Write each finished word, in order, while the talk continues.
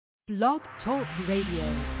Blog Talk Radio.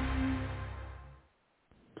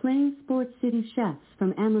 Playing Sports City Chefs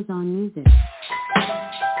from Amazon Music.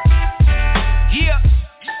 Yeah.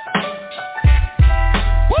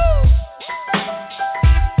 Woo.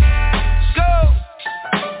 Let's go.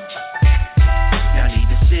 Y'all need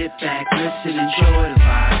to sit back, listen, enjoy the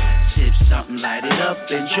vibe. Sip something, light it up,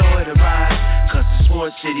 enjoy the ride. Cause the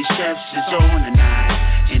Sports City Chefs is on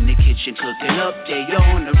tonight. In the kitchen cooking up, they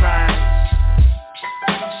on the rise.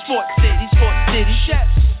 Sports City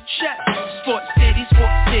Chefs, chefs. Sports City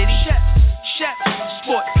Chefs, chefs.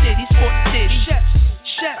 Sports City chefs,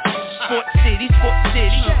 chefs. Sports City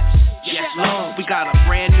chefs. Yes, Lord, we got a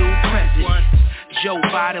brand new president. Joe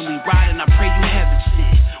Biden, we riding, I pray you heaven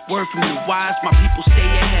sent. Word from the wise, my people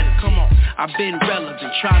stay ahead of. Come on, I've been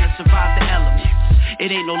relevant, trying to survive the elements.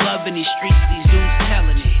 It ain't no love in these streets, these dudes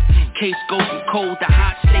telling it. Case go from cold to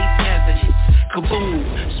hot, states evidence. Kaboom,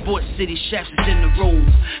 Sports City Chefs is in the room.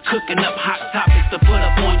 Cooking up hot topics to put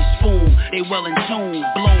up on your spoon. They well in tune,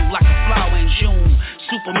 blown like a flower in June.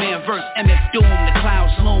 Superman verse MF Doom, the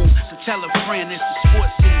clouds loom. So tell a friend it's the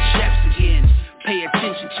Sports City Chefs again. Pay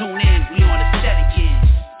attention, tune in, we on the set again.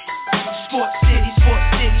 Sports City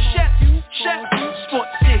Chefs, chefs.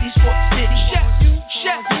 Sports City chefs,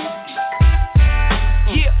 chefs.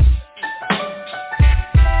 Yeah.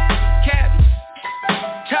 Cabby,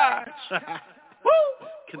 Taj. Woo!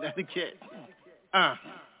 Connecticut. How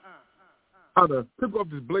to tip up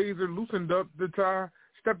this blazer, loosened up the tie,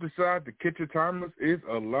 stepped aside to catch your Tymeless is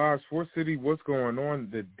alive. Sports City, what's going on?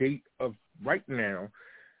 The date of right now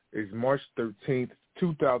is March 13th,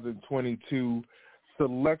 2022.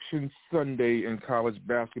 Selection Sunday in college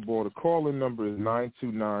basketball. The call-in number is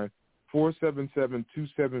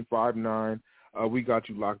 929-477-2759. We got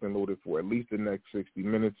you locked and loaded for at least the next 60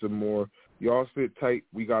 minutes or more. Y'all sit tight.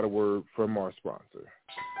 We got a word from our sponsor.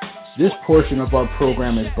 This portion of our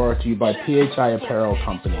program is brought to you by PHI Apparel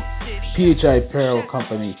Company. PHI Apparel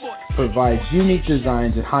Company provides unique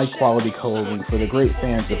designs and high-quality clothing for the great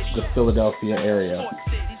fans of the Philadelphia area.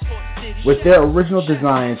 With their original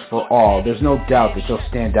designs for all, there's no doubt that you'll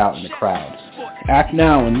stand out in the crowd. Act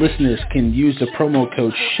now and listeners can use the promo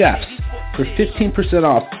code CHEFS for 15%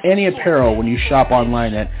 off any apparel when you shop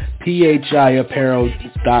online at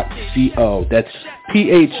phiapparel.co. That's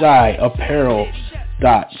phiapparel.co.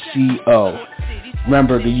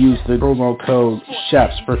 Remember to use the promo code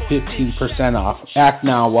CHEFS for 15% off. Act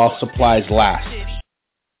now while supplies last.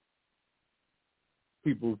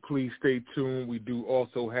 People, please stay tuned. We do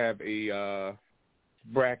also have a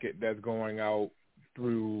bracket that's going out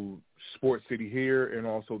through Sports City here and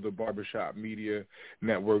also the Barbershop Media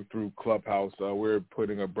Network through Clubhouse. We're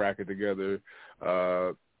putting a bracket together,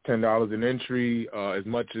 $10 an entry, as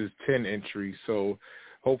much as 10 entries. So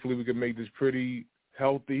hopefully we can make this pretty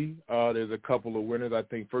healthy. There's a couple of winners. I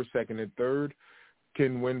think first, second, and third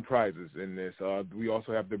can win prizes in this. We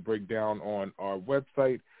also have the breakdown on our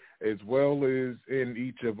website as well as in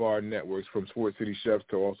each of our networks from Sports City Chefs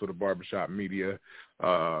to also the Barbershop Media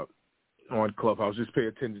on Clubhouse. Just pay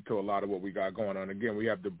attention to a lot of what we got going on. Again, we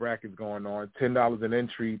have the brackets going on, $10 an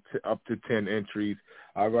entry to up to 10 entries.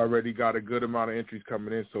 I've already got a good amount of entries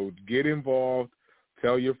coming in, so get involved.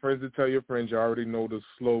 Tell your friends to tell your friends. You already know the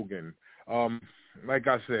slogan. Like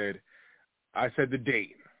I said the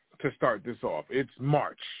date to start this off. It's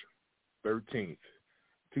March 13th,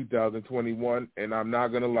 2021, and I'm not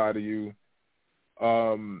going to lie to you.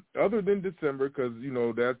 Other than December, because, you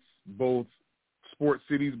know, that's both Sports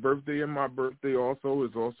City's birthday and my birthday also.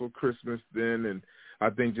 It's also Christmas then, and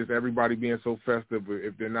I think just everybody being so festive,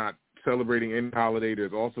 if they're not celebrating any holiday,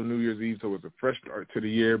 there's also New Year's Eve, so it's a fresh start to the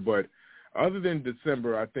year. But other than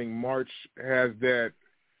December, I think March has that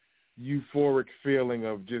euphoric feeling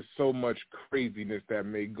of just so much craziness that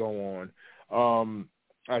may go on.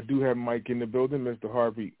 I do have Mike in the building. Mr.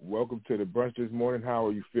 Harvey, welcome to the brunch this morning. How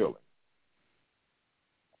are you feeling?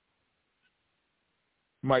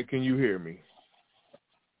 Mike, can you hear me?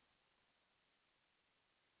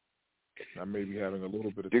 I may be having a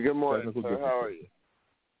little bit of good morning, technical sir. How are you?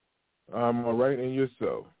 I'm all right, and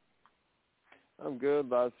yourself? I'm good.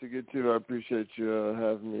 Lots to get to. I appreciate you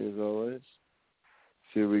having me as always.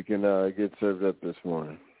 See if we can get served up this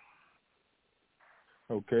morning.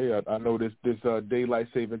 Okay, I know this daylight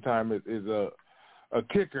saving time is a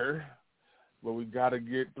kicker, but we got to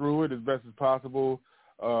get through it as best as possible.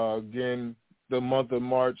 Again, the month of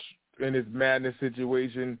March in this madness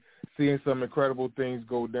situation, seeing some incredible things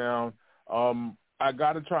go down. I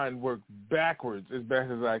got to try and work backwards as best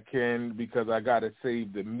as I can because I got to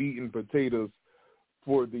save the meat and potatoes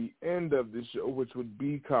for the end of the show, which would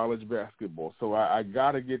be college basketball. So I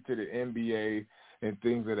got to get to the NBA and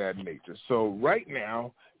things of that nature. So right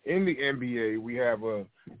now, in the NBA, we have a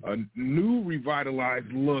new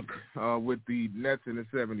revitalized look with the Nets and the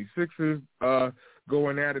 76ers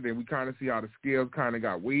going at it, and we kind of see how the scales kind of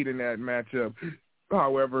got weighed in that matchup.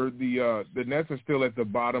 However, the Nets are still at the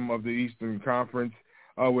bottom of the Eastern Conference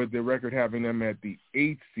with their record having them at the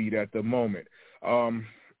 8th seed at the moment. I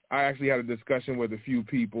actually had a discussion with a few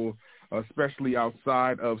people, especially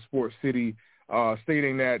outside of Sports City,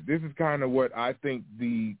 stating that this is kind of what I think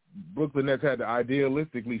the Brooklyn Nets had to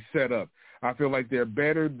idealistically set up. I feel like they're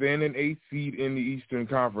better than an 8th seed in the Eastern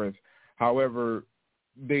Conference. However,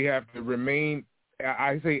 they have to remain,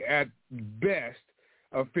 I say at best,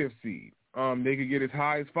 a 5th seed. They could get as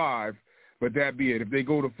high as 5, but that be it. If they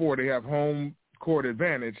go to 4, they have home court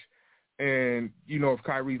advantage. And, if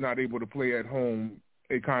Kyrie's not able to play at home,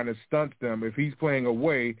 it kind of stunts them. If he's playing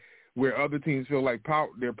away, where other teams feel like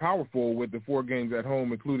they're powerful with the 4 games at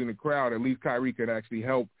home, including the crowd, at least Kyrie could actually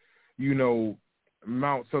help,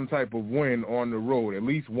 mount some type of win on the road, at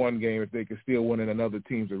least one game if they could still win in another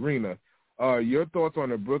team's arena. Your thoughts on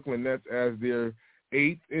the Brooklyn Nets as they're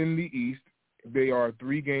 8th in the East? They are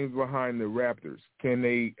 3 games behind the Raptors. Can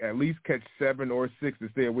they at least catch 7 or 6 to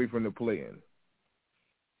stay away from the play-in?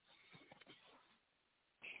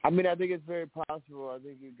 I mean, I think it's very possible. I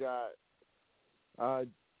think you got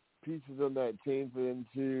pieces on that team for them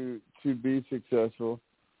to be successful.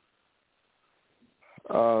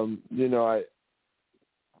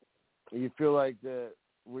 You feel like that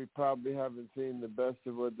we probably haven't seen the best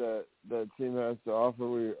of what that team has to offer.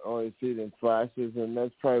 We only see it in flashes, and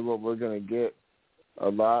that's probably what we're going to get a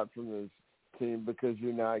lot from this team because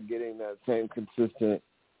you're not getting that same consistent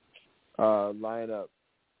lineup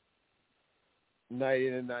night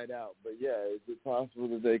in and night out. But, yeah, is it possible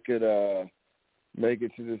that they could make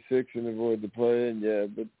it to the 6 and avoid the play-in? Yeah,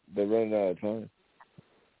 but they're running out of time.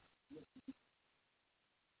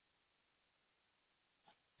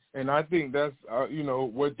 And I think that's,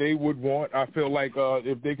 what they would want. I feel like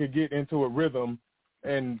if they could get into a rhythm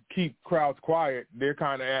and keep crowds quiet, they're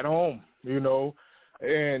kind of at home,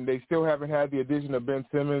 and they still haven't had the addition of Ben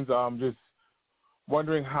Simmons. I'm just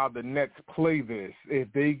wondering how the Nets play this.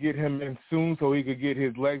 If they get him in soon so he could get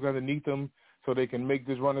his legs underneath him so they can make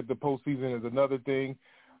this run at the postseason is another thing.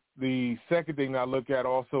 The second thing I look at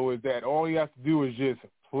also is that all he has to do is just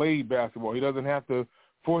play basketball. He doesn't have to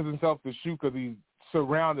force himself to shoot because he's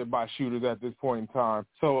surrounded by shooters at this point in time.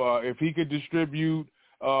 So if he could distribute,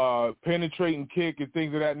 penetrate and kick and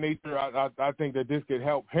things of that nature, I think that this could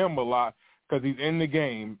help him a lot because he's in the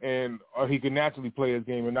game and he can naturally play his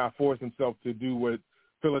game and not force himself to do what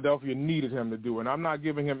Philadelphia needed him to do. And I'm not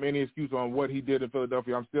giving him any excuse on what he did in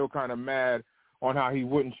Philadelphia. I'm still kind of mad on how he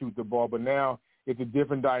wouldn't shoot the ball. But now it's a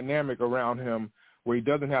different dynamic around him where he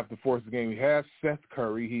doesn't have to force the game. He has Seth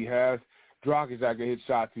Curry. He has Dragic that can hit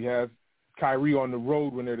shots. He has Kyrie on the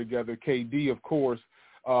road when they're together, KD, of course,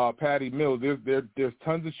 Patty Mills. There's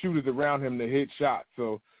tons of shooters around him to hit shots.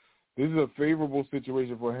 So this is a favorable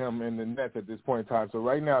situation for him and the Nets at this point in time. So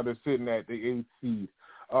right now they're sitting at the 8th seed.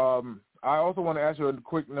 I also want to ask you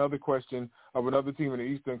another question of another team in the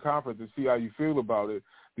Eastern Conference to see how you feel about it.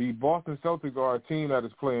 The Boston Celtics are a team that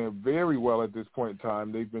is playing very well at this point in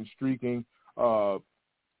time. They've been streaking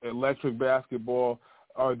electric basketball.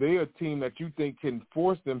 Are they a team that you think can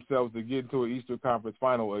force themselves to get into an Eastern Conference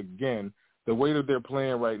final again, the way that they're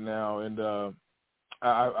playing right now? And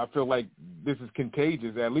I feel like this is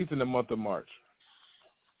contagious, at least in the month of March.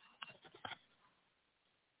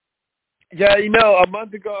 Yeah, a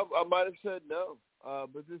month ago I might have said no,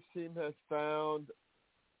 but this team has found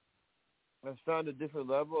a different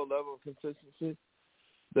level, a level of consistency.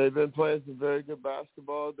 They've been playing some very good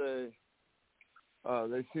basketball. They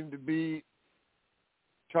seem to be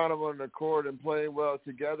kind of on the court and playing well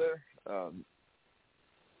together.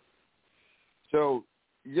 So,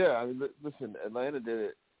 yeah, I mean, listen, Atlanta did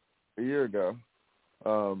it a year ago.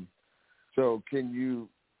 So can you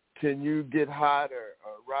get hot or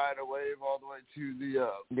ride a wave all the way to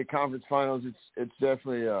the conference finals? It's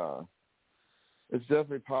definitely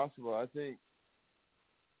possible. I think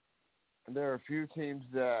there are a few teams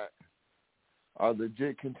that are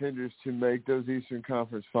legit contenders to make those Eastern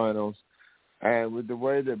Conference finals. And with the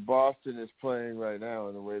way that Boston is playing right now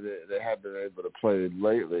and the way that they have been able to play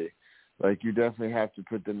lately, like, you definitely have to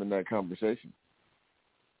put them in that conversation.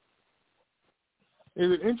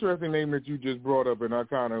 It's an interesting name that you just brought up, and I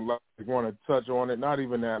kind of want to touch on it, not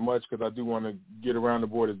even that much because I do want to get around the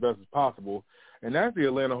board as best as possible, and that's the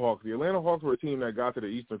Atlanta Hawks. The Atlanta Hawks were a team that got to the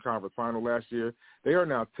Eastern Conference final last year. They are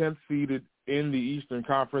now 10th seeded in the Eastern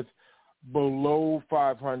Conference, below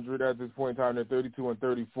 500 at this point in time. They're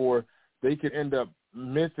 32-34. They could end up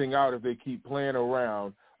missing out if they keep playing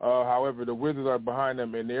around However, the Wizards are behind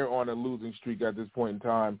them, and they're on a losing streak at this point in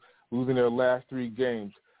time, losing their last 3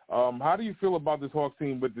 games. How do you feel about this Hawks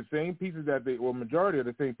team with the same pieces that majority of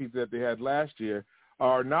the same pieces that they had last year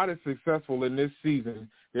are not as successful in this season?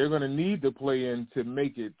 They're going to need to play in to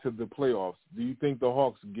make it to the playoffs. Do you think the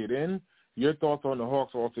Hawks get in? Your thoughts on the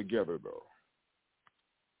Hawks altogether, though?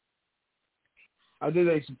 I think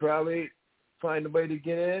they should probably find a way to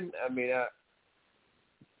get in. I mean,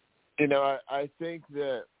 I think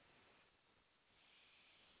that,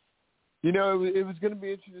 it was going to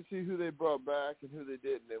be interesting to see who they brought back and who they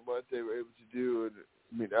didn't and what they were able to do. And,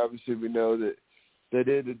 I mean, obviously we know that they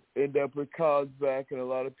did end up with Collins back and a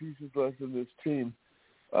lot of pieces left in this team.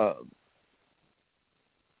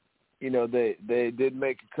 They did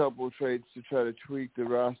make a couple of trades to try to tweak the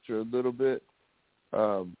roster a little bit.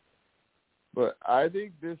 But I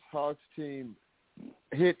think this Hawks team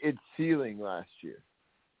hit its ceiling last year.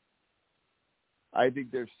 I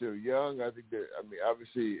think they're still young.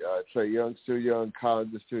 Obviously, Trae Young's still young.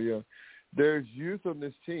 Collins is still young. There's youth on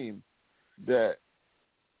this team that,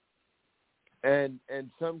 and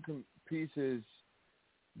some pieces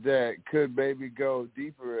that could maybe go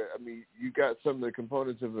deeper. I mean, you got some of the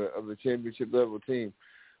components of a championship level team,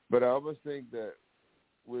 but I almost think that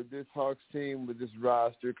with this Hawks team, with this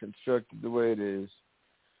roster constructed the way it is,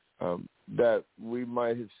 that we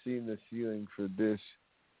might have seen the ceiling for this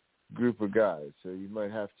group of guys. So you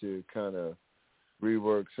might have to kind of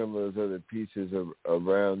rework some of those other pieces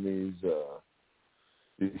around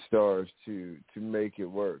these stars to make it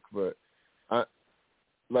work. But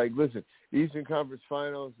listen, Eastern Conference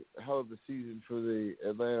Finals, hell of a season for the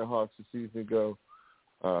Atlanta Hawks a season ago.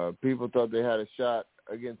 People thought they had a shot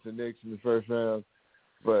against the Knicks in the first round,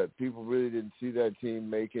 but people really didn't see that team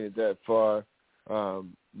making it that far.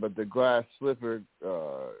 But the glass slipper,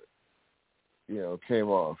 came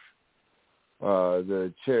off.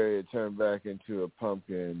 The chariot turned back into a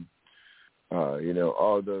pumpkin.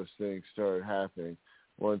 All those things started happening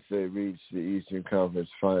once they reached the Eastern Conference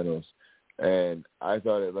Finals. And I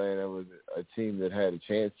thought Atlanta was a team that had a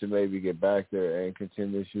chance to maybe get back there and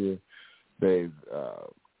contend this year. They've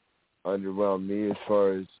underwhelmed me as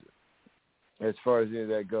far as any of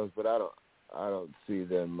that goes. But I don't see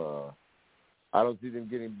them. I don't see them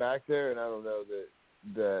getting back there, and I don't know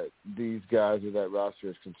that these guys or that roster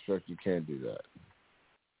is constructed can do that.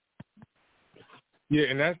 Yeah,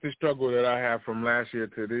 and that's the struggle that I have from last year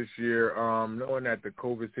to this year. Knowing that the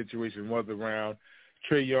COVID situation was around,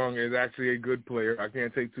 Trae Young is actually a good player. I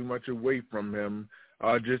can't take too much away from him.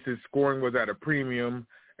 Just his scoring was at a premium,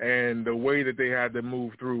 and the way that they had to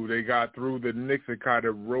move through, they got through. The Knicks had kind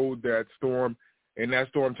of rode that storm, and that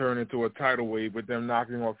storm turned into a tidal wave with them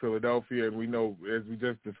knocking off Philadelphia. And we know, as we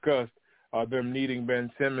just discussed, them needing Ben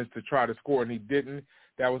Simmons to try to score, and he didn't.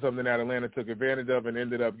 That was something that Atlanta took advantage of and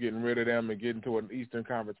ended up getting rid of them and getting to an Eastern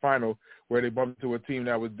Conference Final where they bumped into a team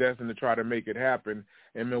that was destined to try to make it happen,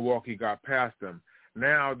 and Milwaukee got past them.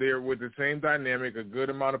 Now they're with the same dynamic, a good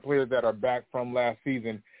amount of players that are back from last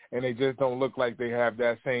season, and they just don't look like they have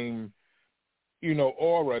that same,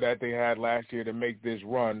 aura that they had last year to make this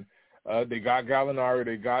run. They got Gallinari,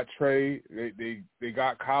 they got Trae, they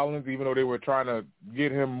got Collins, even though they were trying to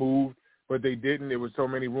get him moved, but they didn't. There were so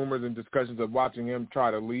many rumors and discussions of watching him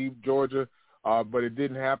try to leave Georgia, but it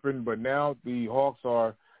didn't happen. But now the Hawks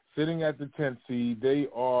are sitting at the 10th seed. They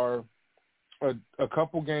are a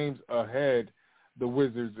couple games ahead the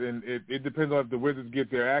Wizards, and it depends on if the Wizards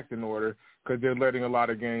get their act in order because they're letting a lot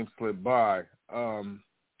of games slip by.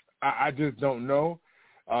 I just don't know.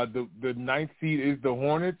 The ninth seed is the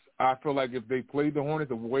Hornets. I feel like if they play the Hornets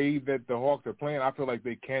the way that the Hawks are playing, I feel like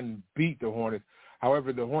they can beat the Hornets.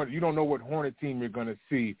 However, the Hornets, you don't know what Hornet team you're going to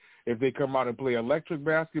see, if they come out and play electric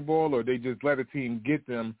basketball or they just let a team get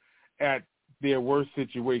them at their worst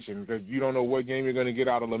situation, because you don't know what game you're going to get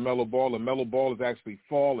out of LaMelo Ball. LaMelo Ball has actually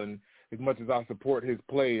fallen as much as I support his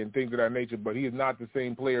play and things of that nature, but he is not the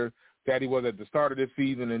same player that he was at the start of the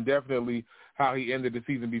season, and definitely how he ended the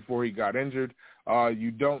season before he got injured.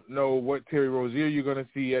 You don't know what Terry Rozier you're going to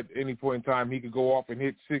see at any point in time. He could go off and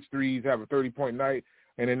hit 6 threes, have a 30-point night,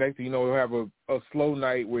 and the next thing you know, he'll have a slow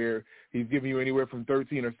night where he's giving you anywhere from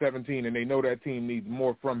 13 or 17, and they know that team needs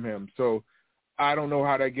more from him. So I don't know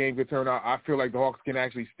how that game could turn out. I feel like the Hawks can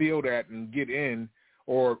actually steal that and get in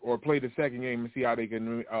or play the second game and see how they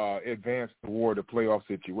can advance toward a playoff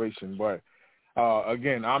situation. But,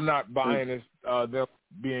 again, I'm not buying this them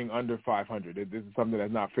being under 500. This is something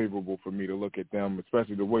that's not favorable for me to look at them,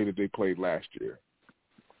 especially the way that they played last year.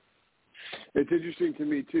 It's interesting to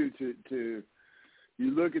me, too, to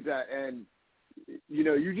you look at that, and,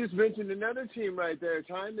 you just mentioned another team right there,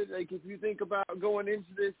 time that, if you think about going into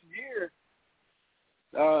this year,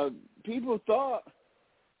 people thought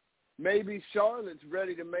maybe Charlotte's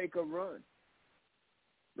ready to make a run,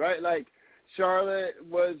 right? Like Charlotte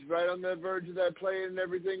was right on the verge of that play and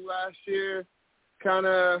everything last year, kind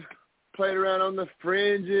of played around on the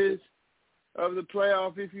fringes of the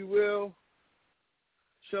playoff, if you will,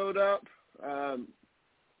 showed up.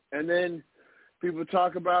 And then people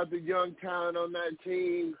talk about the young talent on that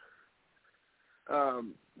team.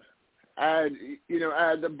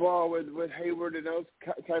 Add the ball with Hayward and those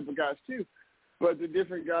type of guys too. But the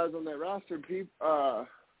different guys on that roster,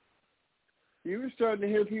 you were starting to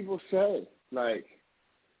hear people say, like,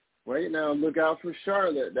 wait now, look out for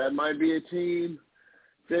Charlotte. That might be a team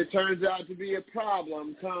that turns out to be a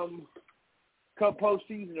problem come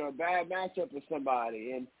postseason or a bad matchup with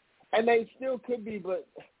somebody. And they still could be, but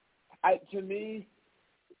to me,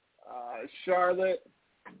 Charlotte,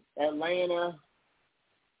 Atlanta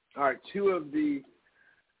are two of the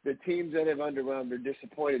teams that have underwhelmed or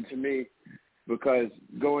disappointed to me, because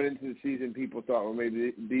going into the season, people thought, well,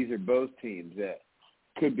 maybe these are both teams that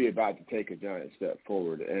could be about to take a giant step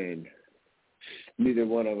forward, and neither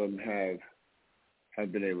one of them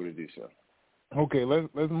have been able to do so. Okay,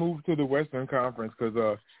 let's move to the Western Conference,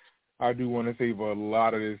 because I do want to save a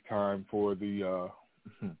lot of this time for the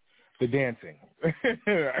dancing.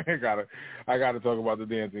 I gotta talk about the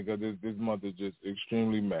dancing, because this month is just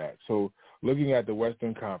extremely mad. So looking at the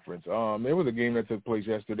Western Conference, there was a game that took place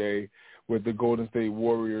yesterday with the Golden State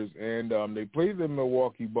Warriors, and they played the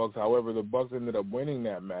Milwaukee Bucks. However, the Bucks ended up winning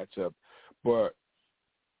that matchup. But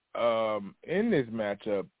in this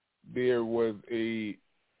matchup, there was a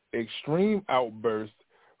extreme outburst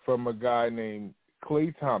from a guy named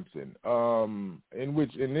Klay Thompson,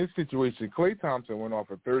 in this situation, Klay Thompson went off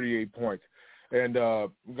for 38 points and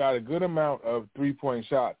got a good amount of three-point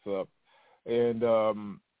shots up. And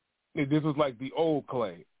this was like the old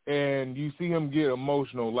Klay. And you see him get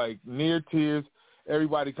emotional, like near tears,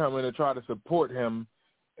 everybody coming to try to support him.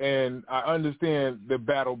 And I understand the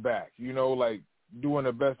battle back, like doing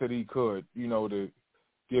the best that he could, to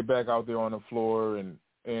get back out there on the floor and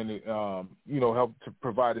help to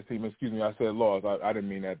provide his team. Excuse me, I said lost. I didn't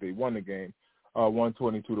mean that. They won the game,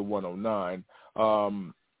 122-109.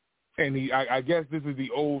 And I guess this is the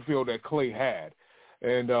old feel that Klay had.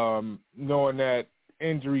 And knowing that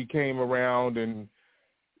injury came around and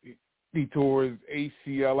he tore his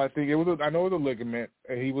ACL, I know it was a ligament,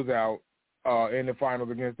 and he was out in the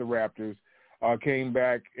finals against the Raptors. Came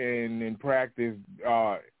back and in practice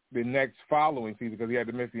the next following season, because he had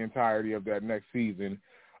to miss the entirety of that next season.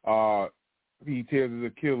 He tears his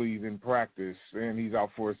Achilles in practice, and he's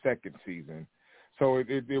out for a second season. So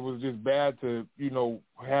it was just bad to,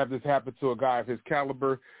 have this happen to a guy of his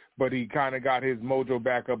caliber, but he kind of got his mojo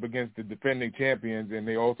back up against the defending champions, and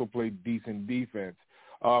they also played decent defense.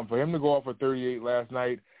 For him to go off for 38 last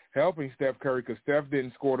night, helping Steph Curry, because Steph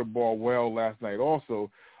didn't score the ball well last night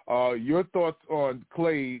also. Your thoughts on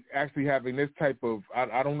Klay actually having this type of,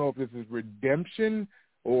 I don't know if this is redemption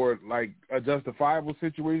or like a justifiable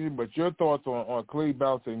situation, but your thoughts on Klay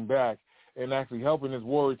bouncing back and actually helping his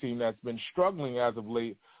Warrior team that's been struggling as of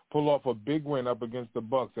late pull off a big win up against the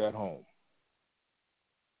Bucks at home.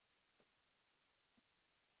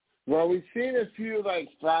 Well, we've seen a few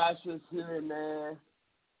flashes here and there,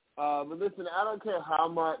 but listen, I don't care how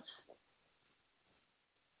much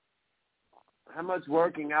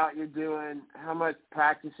working out you're doing, how much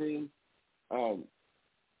practicing.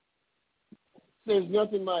 There's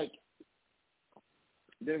nothing like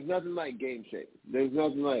game shape. There's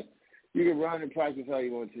nothing like you can run and practice how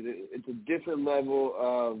you want to. It's a different level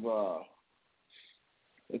of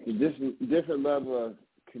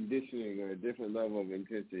conditioning or a different level of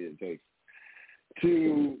intensity it takes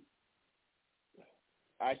to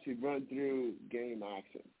actually run through game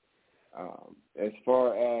action. As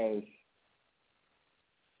far as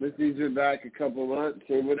let's either back a couple months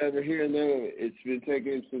or whatever here and there, it's been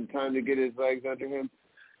taking him some time to get his legs under him.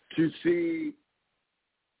 To see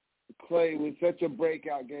Klay with such a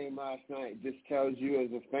breakout game last night just tells you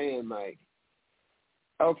as a fan,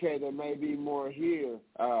 okay, there may be more here.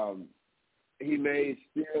 He may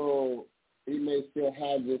still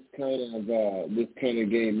have this kind of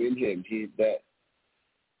game in him.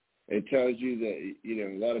 It tells you that,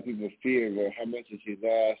 a lot of people fear, well, how much has he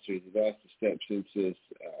lost, or has he lost a step since his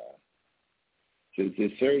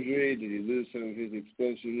surgery? Did he lose some of his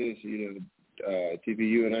explosiveness?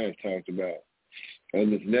 TPU and I have talked about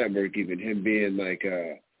on this network, even him being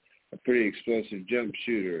a pretty explosive jump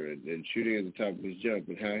shooter and shooting at the top of his jump,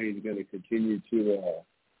 and how he's going to continue to,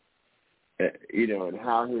 and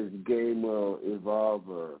how his game will evolve,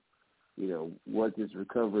 or, what this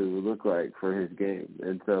recovery will look like for his game.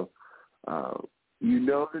 And so you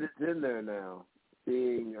know that it's in there now,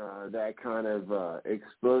 seeing that kind of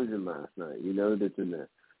explosion last night. You know that it's in there.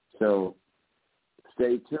 So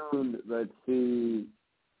stay tuned. Let's see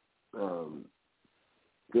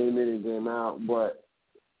game in and game out. But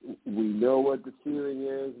we know what the ceiling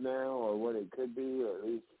is now, or what it could be, or at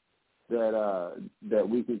least that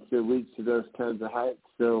we can still reach to those kinds of heights.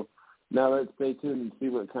 So now let's stay tuned and see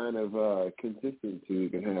what kind of consistency we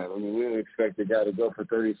can have. I mean, we don't expect the guy to go for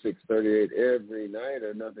 36, 38 every night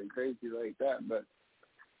or nothing crazy like that, but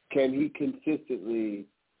can he consistently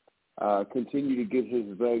continue to get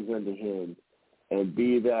his legs under him and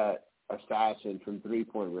be that assassin from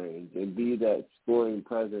three-point range and be that scoring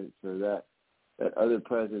presence or that other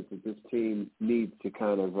presence that this team needs to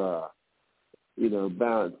kind of,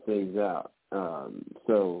 balance things out.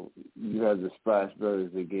 So you have the Splash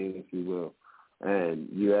Brothers again, if you will, and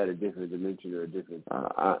you add a different dimension or a different.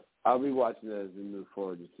 I'll be watching that as we move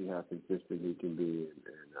forward to see how consistent he can be,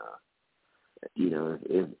 and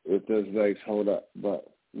if those legs hold up. But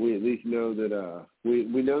we at least know that we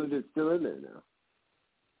know that it's still in there now.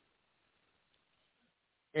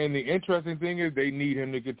 And the interesting thing is they need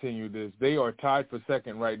him to continue this. They are tied for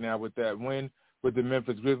second right now with that win with the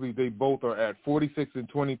Memphis Grizzlies. They both are at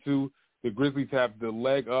 46-22. The Grizzlies have the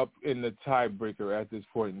leg up in the tiebreaker at this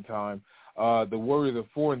point in time. The Warriors are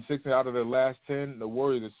 4-6 out of their last 10. The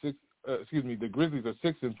Grizzlies are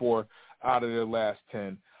 6-4 out of their last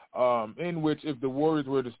 10. In which, if the Warriors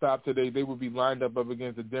were to stop today, they would be lined up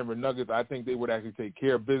against the Denver Nuggets. I think they would actually take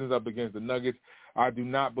care of business up against the Nuggets. I do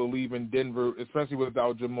not believe in Denver, especially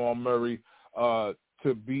without Jamal Murray,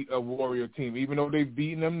 to beat a Warrior team. Even though they've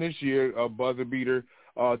beaten them this year, a buzzer beater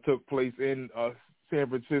took place in San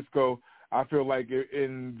Francisco. I feel like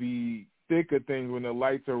in the thick of things, when the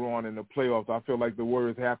lights are on in the playoffs, I feel like the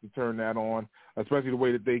Warriors have to turn that on, especially the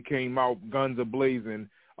way that they came out guns a-blazing,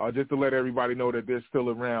 just to let everybody know that they're still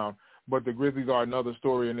around. But the Grizzlies are another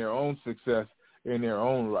story in their own success in their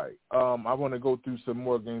own right. I want to go through some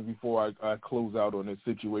more games before I close out on this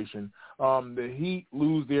situation. The Heat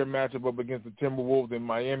lose their matchup up against the Timberwolves in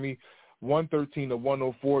Miami,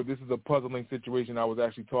 113-104. This is a puzzling situation. I was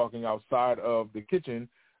actually talking outside of the kitchen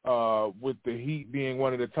with the Heat being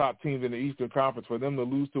one of the top teams in the Eastern Conference. For them to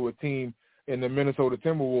lose to a team in the Minnesota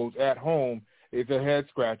Timberwolves at home, it's a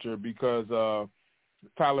head-scratcher because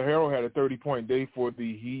Tyler Herro had a 30-point day for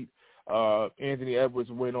the Heat. Anthony Edwards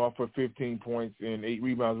went off for 15 points and 8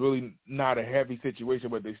 rebounds. Really not a heavy situation,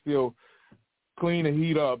 but they still clean the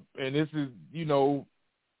Heat up. And this is,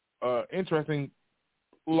 interesting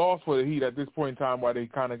loss for the Heat at this point in time, while they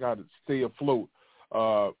kind of got to stay afloat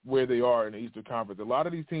where they are in the Eastern Conference. A lot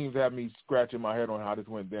of these teams have me scratching my head on how this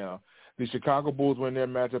went down. The Chicago Bulls win their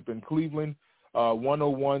matchup in Cleveland,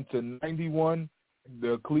 101-91.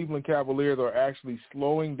 The Cleveland Cavaliers are actually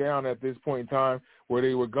slowing down at this point in time where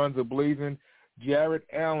they were guns a-blazing. Jarrett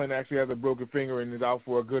Allen actually has a broken finger and is out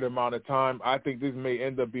for a good amount of time. I think this may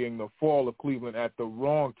end up being the fall of Cleveland at the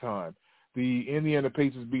wrong time. The Indiana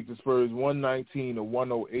Pacers beat the Spurs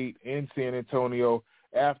 119-108 in San Antonio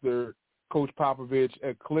after Coach Popovich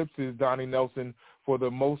eclipses Donnie Nelson for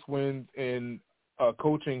the most wins in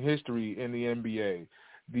coaching history in the NBA.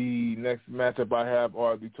 The next matchup I have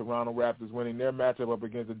are the Toronto Raptors winning their matchup up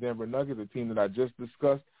against the Denver Nuggets, a team that I just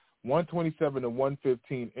discussed,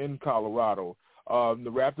 127-115 in Colorado. The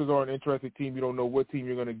Raptors are an interesting team. You don't know what team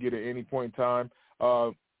you're going to get at any point in time.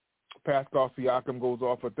 Pascal Siakam goes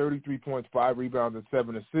off for 33 points, 5 rebounds, and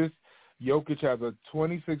 7 assists. Jokic has a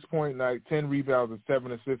 26-point night, 10 rebounds, and 7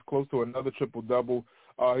 assists, close to another triple-double.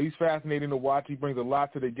 He's fascinating to watch. He brings a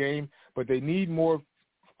lot to the game, but they need more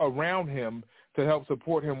around him to help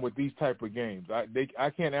support him with these type of games. I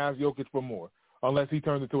can't ask Jokic for more unless he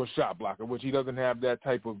turns into a shot blocker, which he doesn't have that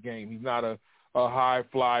type of game. He's not a high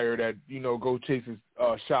flyer that, go chases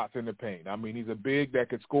shots in the paint. I mean, he's a big that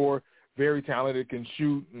could score, very talented, can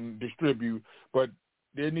shoot and distribute, but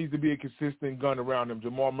there needs to be a consistent gun around him.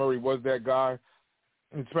 Jamal Murray was that guy,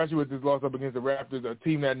 especially with this loss up against the Raptors, a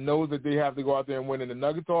team that knows that they have to go out there and win, and the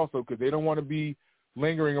Nuggets also, because they don't want to be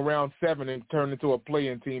lingering around 7 and turn into a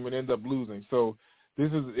play-in team and end up losing. So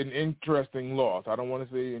this is an interesting loss. I don't want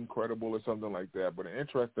to say incredible or something like that, but an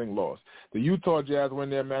interesting loss. The Utah Jazz win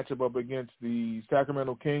their matchup up against the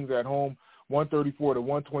Sacramento Kings at home,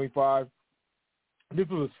 134-125. This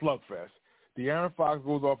was a slugfest. De'Aaron Fox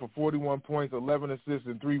goes off for 41 points, 11 assists,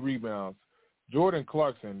 and 3 rebounds. Jordan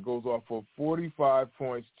Clarkson goes off for 45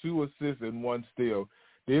 points, 2 assists, and 1 steal.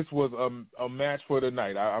 This was a match for the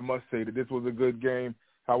night. I must say that this was a good game.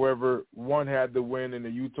 However, one had the win, and the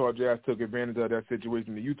Utah Jazz took advantage of that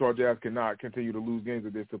situation. The Utah Jazz cannot continue to lose games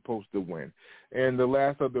that they're supposed to win. And the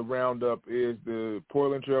last of the roundup is the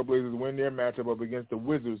Portland Trail Blazers win their matchup up against the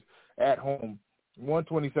Wizards at home,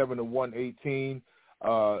 127-118.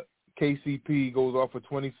 KCP goes off for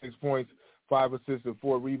 26 points, 5 assists, and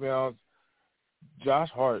 4 rebounds. Josh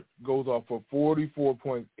Hart goes off for 44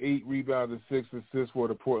 points, 8 rebounds, and 6 assists for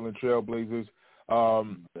the Portland Trail Blazers.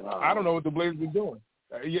 I don't know what the Blazers are doing.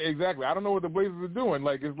 Yeah, exactly. I don't know what the Blazers are doing.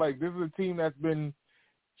 Like, it's like this is a team that's been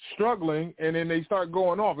struggling, and then they start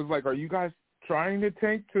going off. It's like, are you guys trying to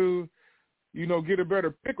tank to, get a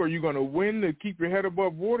better pick? Or are you going to win to keep your head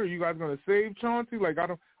above water? Are you guys going to save Chauncey? Like, I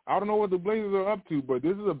don't know what the Blazers are up to, but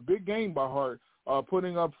this is a big game by Hart,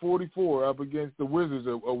 putting up 44 up against the Wizards,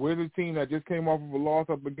 a Wizards team that just came off of a loss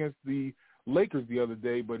up against the Lakers the other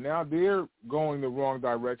day, but now they're going the wrong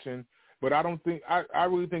direction. But I don't think I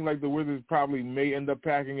really think like the Wizards probably may end up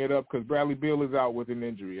packing it up because Bradley Beal is out with an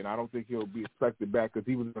injury, and I don't think he'll be expected back because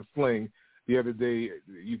he was in a sling the other day.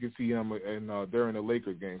 You can see him during the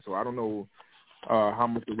Lakers game. So I don't know how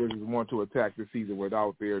much the Wizards want to attack the season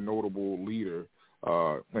without their notable leader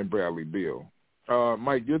and Bradley Beal.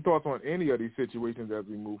 Mike, your thoughts on any of these situations as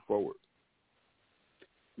we move forward?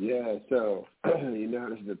 Yeah, so you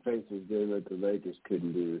notice the Pacers did what the Lakers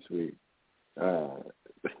couldn't do this week.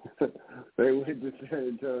 They went to San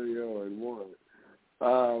Antonio and won.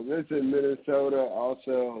 Listen, Minnesota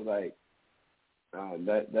also,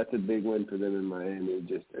 that's a big win for them in Miami,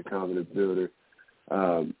 just a confidence builder.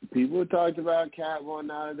 People talked about Cat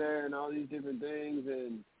wanting out of there and all these different things,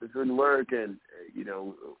 and it wouldn't work. And,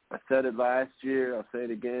 I said it last year. I'll say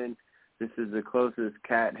it again. This is the closest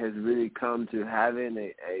Cat has really come to having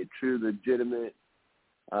a true, legitimate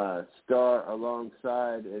star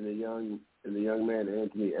alongside the young man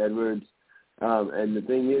Anthony Edwards. And the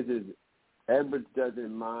thing is Edwards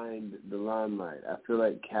doesn't mind the limelight. I feel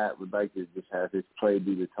like Cat would like to just have his play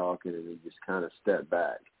do the talking and then just kind of step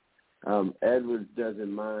back. Edwards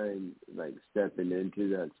doesn't mind stepping into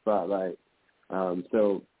that spotlight.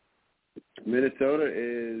 So Minnesota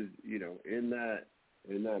is, in that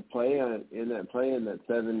play in that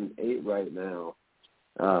 7-8 right now.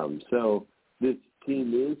 So this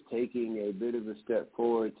team is taking a bit of a step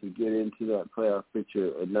forward to get into that playoff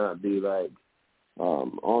picture and not be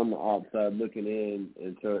on the outside looking in.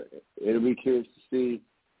 And so it'll be curious to see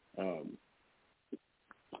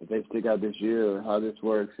if they stick out this year or how this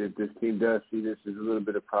works, if this team does see this as a little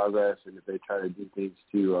bit of progress and if they try to do things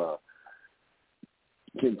to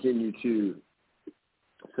continue to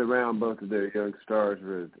surround both of their young stars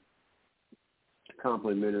with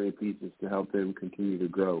complementary pieces to help them continue to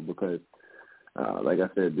grow because, like I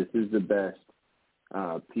said, this is the best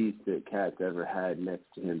piece that Cat's ever had next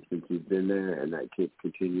to him since he's been there, and that kid's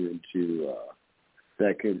continuing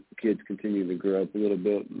to grow up a little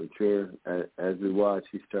bit, mature. As we watch,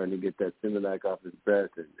 he's starting to get that Similac off his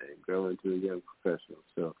breath and grow into a young professional.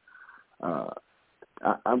 So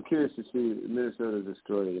I'm curious to see Minnesota's a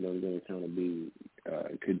story that I'm going to kind of be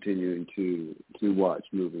continuing to watch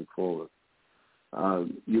moving forward.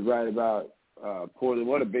 You're right about Portland.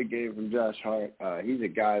 What a big game from Josh Hart. He's a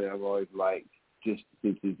guy that I've always liked just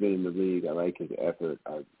since he's been in the league. I like his effort.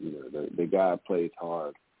 The guy plays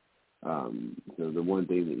hard. So the one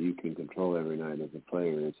thing that you can control every night as a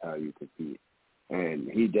player is how you compete, and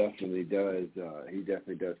he definitely does. He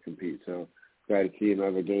definitely does compete. So glad to see him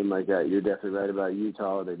have a game like that. You're definitely right about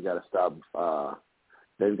Utah. They've got to stop.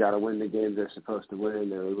 They've got to win the games they're supposed to win.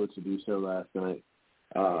 They were able to do so last night.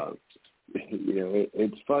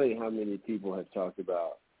 It's funny how many people have talked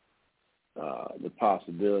about the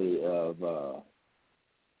possibility of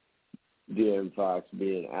De'Aaron Fox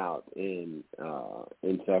being out in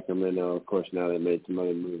Sacramento. Of course, now they made some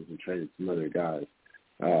other moves and traded some other guys.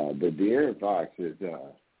 But De'Aaron Fox is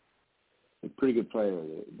a pretty good player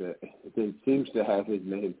that seems to have his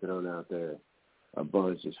name thrown out there a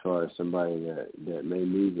bunch as far as somebody that may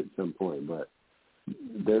move at some point. But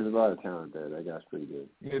there's a lot of talent there. That guy's pretty good.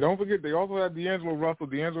 Yeah, don't forget, they also have D'Angelo Russell.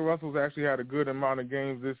 D'Angelo Russell's actually had a good amount of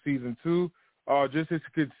games this season, too. Just his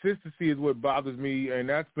consistency is what bothers me, and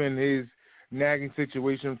that's been his nagging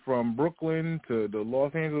situation from Brooklyn to the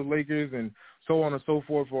Los Angeles Lakers and so on and so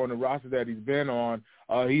forth on the roster that he's been on.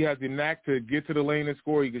 He has the knack to get to the lane and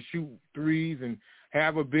score. He can shoot threes and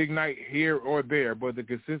have a big night here or there, but the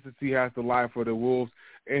consistency has to lie for the Wolves,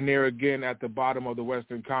 and they're again at the bottom of the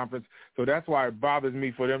Western Conference. So that's why it bothers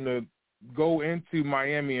me for them to go into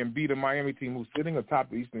Miami and beat a Miami team who's sitting atop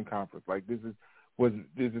the Eastern Conference. Like, this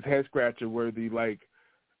is head-scratcher worthy. Like,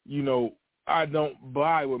 I don't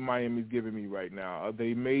buy what Miami's giving me right now.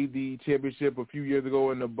 They made the championship a few years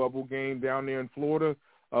ago in the bubble game down there in Florida.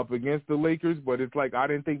 up against the Lakers, but it's like I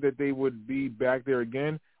didn't think that they would be back there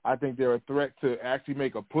again. I think they're a threat to actually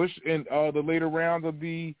make a push in the later rounds of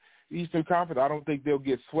the Eastern Conference. I don't think they'll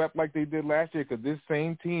get swept like they did last year because this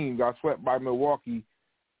same team got swept by Milwaukee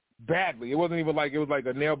badly. It wasn't even like it was like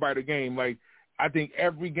a nail-biter game. Like, I think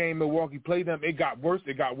every game Milwaukee played them, it got worse.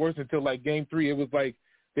 It got worse until, like, Game 3. It was like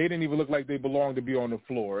they didn't even look like they belonged to be on the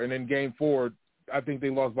floor. And then Game 4, I think they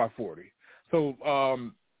lost by 40. So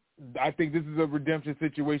I think this is a redemption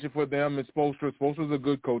situation for them and Spoelstra. Spoelstra's a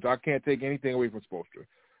good coach. I can't take anything away from Spoelstra.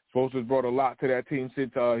 Spoelstra's brought a lot to that team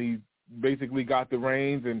since he basically got the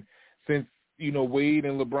reins, and since, Wade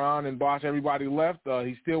and LeBron and Bosh, everybody left,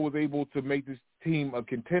 he still was able to make this team a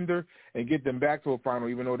contender and get them back to a final,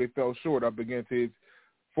 even though they fell short up against his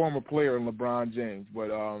former player in LeBron James. But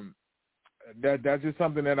that's just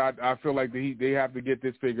something that I feel like they have to get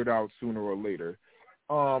this figured out sooner or later.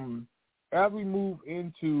 As we move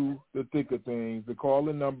into the thick of things, the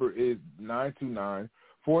call-in number is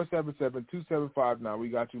 929-477-2759. We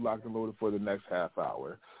got you locked and loaded for the next half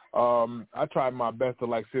hour. I tried my best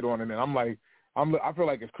to sit on it, and I feel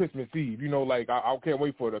like it's Christmas Eve. I can't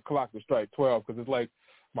wait for the clock to strike 12 because it's like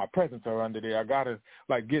my presents are under there. I gotta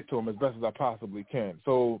get to them as best as I possibly can.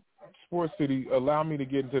 So, Sports City, allow me to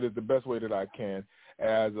get into this the best way that I can.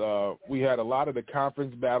 As we had a lot of the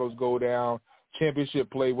conference battles go down, championship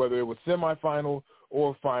play, whether it was semifinal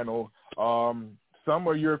or final. Some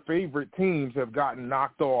of your favorite teams have gotten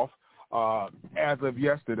knocked off as of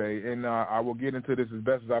yesterday, and I will get into this as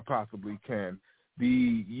best as I possibly can.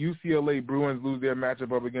 The UCLA Bruins lose their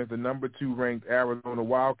matchup up against the number 2 ranked Arizona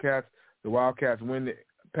Wildcats. The Wildcats win the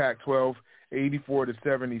Pac-12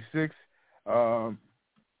 84-76.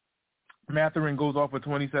 Mathurin goes off for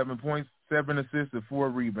 27 points, 7 assists, and 4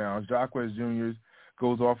 rebounds. Jacquez Jr.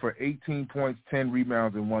 goes off for 18 points, 10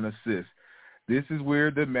 rebounds, and 1 assist. This is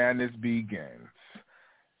where the madness begins.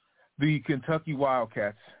 The Kentucky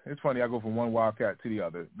Wildcats, it's funny, I go from one Wildcat to the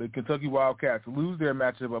other. The Kentucky Wildcats lose their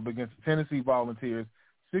matchup up against the Tennessee Volunteers,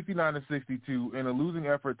 69-62. In a losing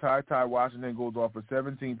effort, Ty Washington goes off for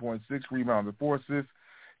 17.6 rebounds and 4 assists.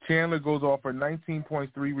 Chandler goes off for 19.3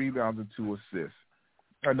 rebounds and 2 assists.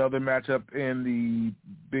 Another matchup in the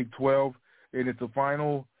Big 12, and it's a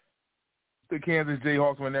final. The Kansas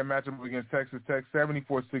Jayhawks win their matchup against Texas Tech,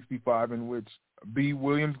 74-65, in which B.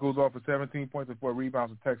 Williams goes off for 17 points and 4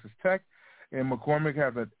 rebounds for Texas Tech, and McCormick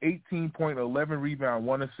has an 18-point, 11-rebound,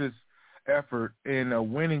 1 assist effort in a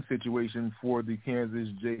winning situation for the Kansas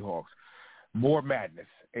Jayhawks. More madness,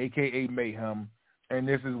 a.k.a. Mayhem, and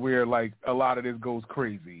this is where, a lot of this goes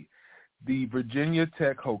crazy. The Virginia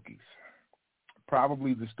Tech Hokies,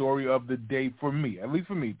 probably the story of the day for me, at least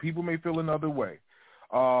for me. People may feel another way.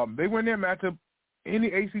 They win their matchup in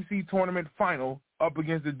the ACC tournament final up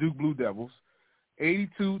against the Duke Blue Devils,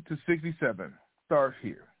 82-67. Start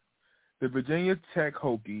here. The Virginia Tech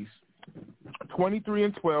Hokies,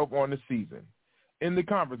 23-12 on the season. In the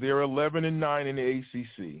conference, they're 11-9 in the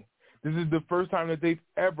ACC. This is the first time that they've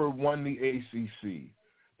ever won the ACC.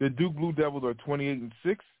 The Duke Blue Devils are 28-6.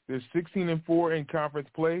 They're 16-4 in conference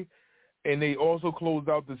play, and they also closed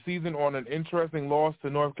out the season on an interesting loss to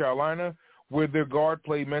North Carolina, where their guard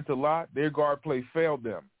play meant a lot. Their guard play failed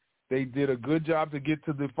them. They did a good job to get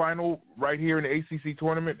to the final right here in the ACC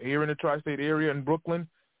tournament, here in the tri-state area in Brooklyn,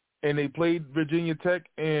 and they played Virginia Tech,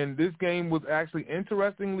 and this game was actually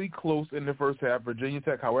interestingly close in the first half. Virginia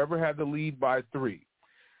Tech, however, had the lead by 3.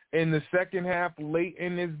 In the second half, late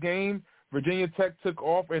in this game, Virginia Tech took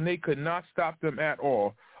off, and they could not stop them at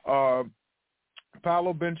all.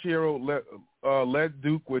 Paolo Banchero led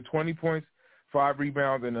Duke with 20 points, 5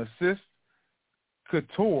 rebounds, and assists.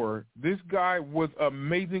 Couture, this guy was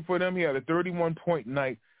amazing for them. He had a 31-point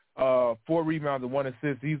night, 4 rebounds and 1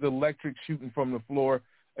 assist. He's electric shooting from the floor.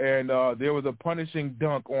 And there was a punishing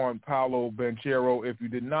dunk on Paolo Banchero. If you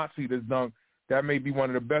did not see this dunk, that may be one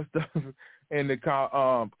of the best dunks in the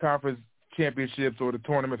conference championships or the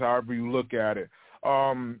tournaments, however you look at it.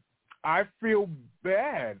 I feel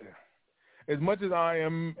bad. As much as I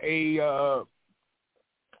am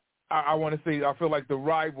I want to say I feel like the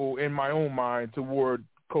rival in my own mind toward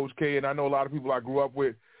Coach K, and I know a lot of people I grew up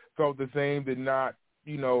with felt the same, did not,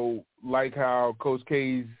 like how Coach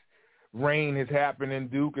K's reign has happened in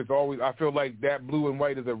Duke. It's always, I feel like that blue and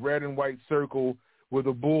white is a red and white circle with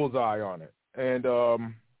a bullseye on it. And,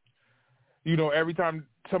 every time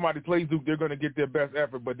somebody plays Duke, they're going to get their best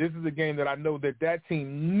effort. But this is a game that I know that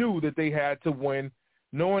team knew that they had to win,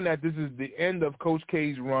 knowing that this is the end of Coach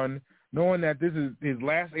K's run, knowing that this is his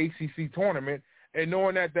last ACC tournament, and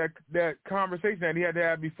knowing that conversation that he had to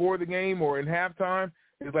have before the game or in halftime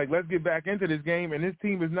is like, let's get back into this game, and this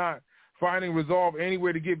team is not finding resolve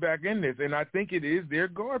anywhere to get back in this. And I think it is their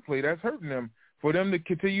guard play that's hurting them. For them to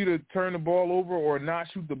continue to turn the ball over or not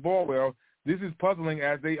shoot the ball well, this is puzzling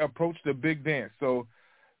as they approach the big dance. So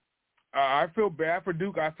I feel bad for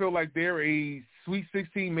Duke. I feel like they're a Sweet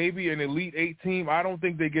 16, maybe an Elite 8 team. I don't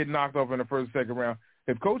think they get knocked off in the first or second round.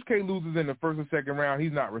 If Coach K loses in the first or second round,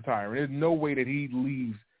 he's not retiring. There's no way that he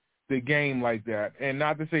leaves the game like that. And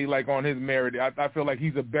not to say like on his merit, I feel like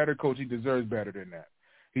he's a better coach. He deserves better than that.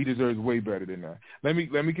 He deserves way better than that. Let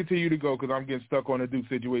me continue to go because I'm getting stuck on the Duke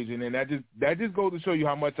situation, and that just goes to show you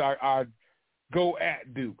how much I go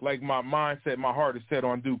at Duke. Like my mindset, my heart is set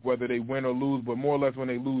on Duke, whether they win or lose. But more or less when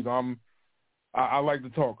they lose, I like to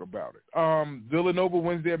talk about it. Villanova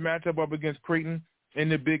wins their matchup up against Creighton in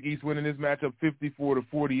the Big East, winning this matchup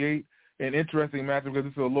 54-48. An interesting matchup because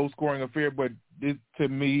it's a low-scoring affair, but this, to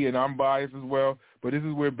me, and I'm biased as well, but this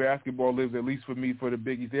is where basketball lives, at least for me, for the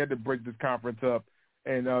Big East. They had to break this conference up,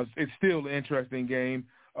 and it's still an interesting game.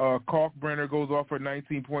 Kalkbrenner goes off for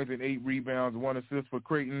 19 points and 8 rebounds, 1 assist for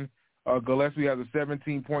Creighton. Gillespie has a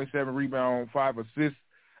 17.7 rebound, 5 assist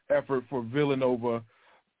effort for Villanova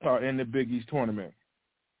in the Big East tournament.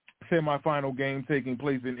 Semifinal game taking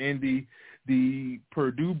place in Indy. The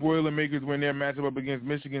Purdue Boilermakers win their matchup up against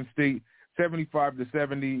Michigan State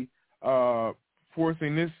 75-70,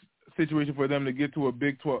 forcing this situation for them to get to a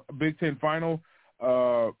Big Ten final.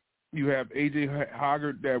 You have A.J.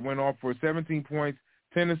 Hoggard that went off for 17 points,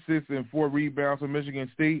 10 assists, and 4 rebounds for Michigan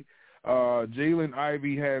State. Jalen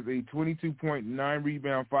Ivey has a 22.9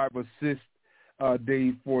 rebound, 5 assist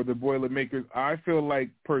day for the Boilermakers. I feel like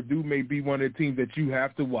Purdue may be one of the teams that you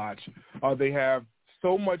have to watch. They have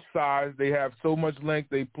so much size. They have so much length.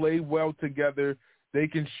 They play well together. They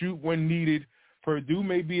can shoot when needed. Purdue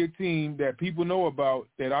may be a team that people know about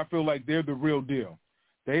that I feel like they're the real deal.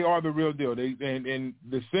 They are the real deal. And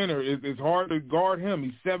the center, it's hard to guard him.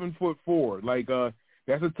 He's 7'4". Like,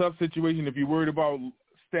 that's a tough situation. If you're worried about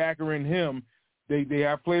staggering him, they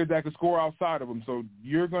have players that can score outside of him. So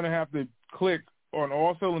you're going to have to click on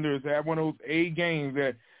all cylinders to have one of those A games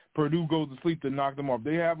that Purdue goes to sleep to knock them off.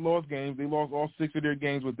 They have lost games. They lost all 6 of their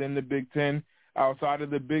games within the Big Ten. Outside of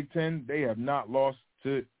the Big Ten, they have not lost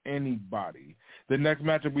to anybody. The next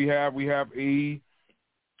matchup we have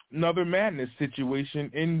another madness situation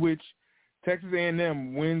in which Texas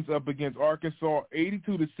A&M wins up against Arkansas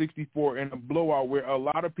 82-64 in a blowout where a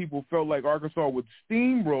lot of people felt like Arkansas would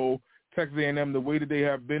steamroll Texas A&M the way that they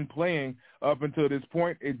have been playing up until this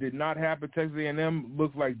point. It did not happen. Texas A&M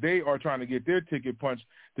looks like they are trying to get their ticket punched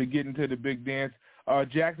to get into the big dance.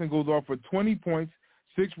 Jackson goes off for 20 points,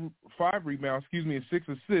 5 rebounds, and 6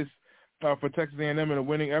 assists for Texas A&M in a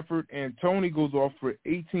winning effort. And Tony goes off for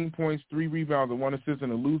 18 points, 3 rebounds, and 1 assist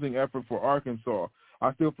in a losing effort for Arkansas.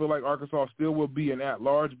 I still feel like Arkansas still will be an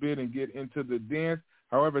at-large bid and get into the dance.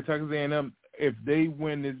 However, Texas A&M, if they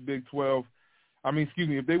win this Big 12,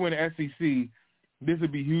 if they win the SEC, this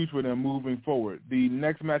would be huge for them moving forward. The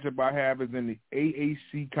next matchup I have is in the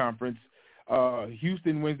AAC conference.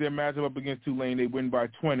 Houston wins their matchup up against Tulane. They win by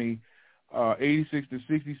 20,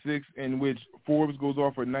 86-66, in which Forbes goes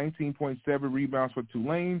off for 19.7 rebounds for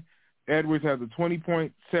Tulane. Edwards has a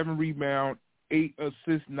 20.7 rebound, 8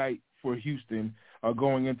 assist night for Houston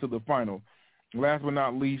going into the final. Last but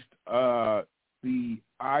not least, the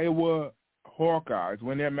Iowa Hawkeyes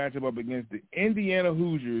win their matchup up against the Indiana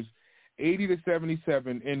Hoosiers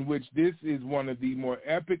 80-77, in which this is one of the more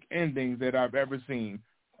epic endings that I've ever seen.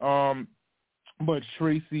 But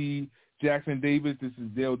Tracy Jackson Davis, this is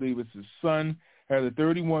Dale Davis's son, has a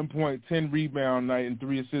 31-point, 10 rebound night and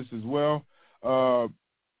 3 assists as well.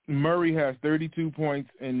 Murray has 32 points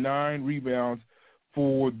and 9 rebounds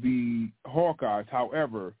for the Hawkeyes.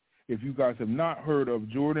 However, if you guys have not heard of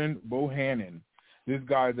Jordan Bohannon, this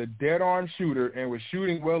guy's a dead-on shooter and was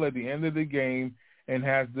shooting well at the end of the game and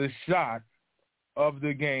has the shot of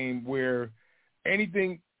the game where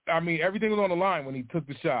everything was on the line when he took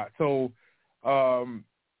the shot. So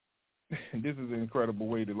this is an incredible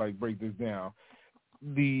way to, break this down.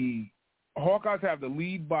 The Hawkeyes have the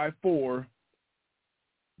lead by 4.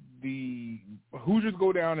 The Hoosiers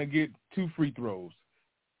go down and get 2 free throws.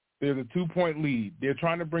 There's a 2-point lead. They're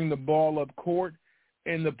trying to bring the ball up court.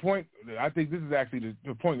 And the point, I think this is actually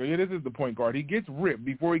the point guard. Yeah, this is the point guard. He gets ripped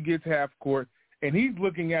before he gets half court, and he's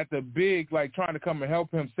looking at the big, trying to come and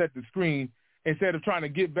help him set the screen instead of trying to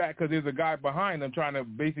get back because there's a guy behind him trying to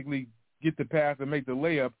basically get the pass and make the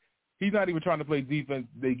layup. He's not even trying to play defense.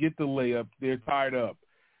 They get the layup. They're tied up.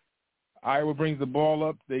 Iowa brings the ball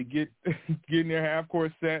up. They get in their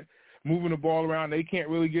half-court set, moving the ball around. They can't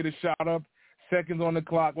really get a shot up. Seconds on the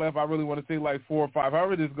clock left. I really want to say 4 or 5.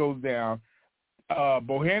 However this goes down,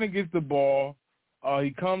 Bohannon gets the ball.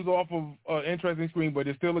 He comes off of an interesting screen, but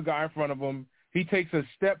there's still a guy in front of him. He takes a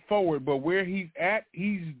step forward, but where he's at,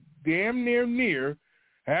 he's damn near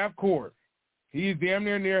half court. He's damn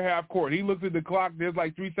near half court. He looks at the clock. There's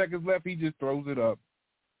like 3 seconds left. He just throws it up.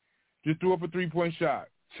 Just threw up a 3-point shot.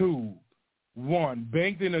 2, 1.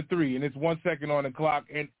 Banked in a 3, and it's 1 second on the clock.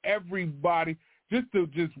 And everybody, just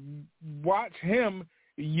watch him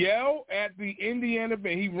yell at the Indiana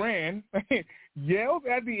bench. He ran. Yells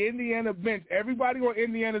at the Indiana bench. Everybody on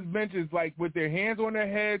Indiana's bench is like with their hands on their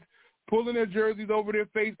heads, pulling their jerseys over their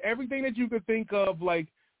face. Everything that you could think of, like,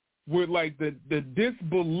 with like the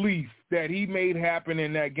disbelief that he made happen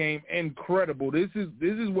in that game. Incredible. This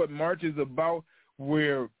is what March is about,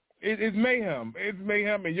 where it's mayhem. It's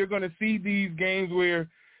mayhem, and you're going to see these games where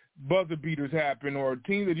buzzer beaters happen or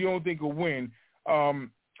teams that you don't think will win.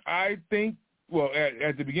 I think, well,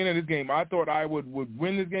 at the beginning of this game, I thought I would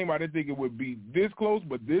win this game. I didn't think it would be this close,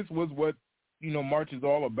 but this was what, March is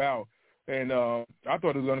all about. And I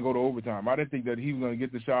thought it was going to go to overtime. I didn't think that he was going to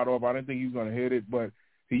get the shot off. I didn't think he was going to hit it, but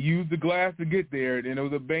he used the glass to get there, and it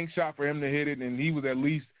was a bank shot for him to hit it, and he was at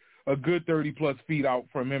least a good 30-plus feet out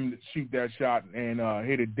from him to shoot that shot and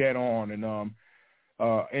hit it dead on. And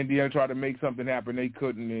Indiana tried to make something happen. They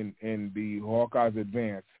couldn't, and the Hawkeyes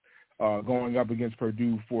advanced, going up against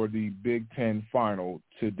Purdue for the Big Ten final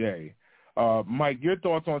today. Mike, your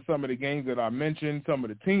thoughts on some of the games that I mentioned, some of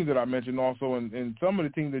the teams that I mentioned also, and some of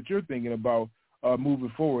the teams that you're thinking about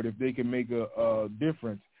moving forward if they can make a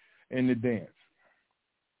difference in the dance.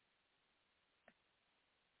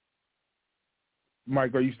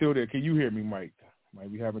 Mike, are you still there? Can you hear me, Mike?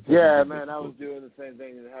 Might be having trouble. Yeah, man, I was doing the same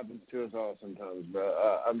thing that happens to us all sometimes,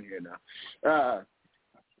 bro. I'm here now.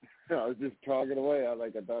 I was just talking away. I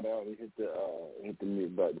thought I already hit the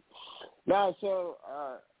mute button. Now, so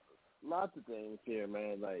lots of things here,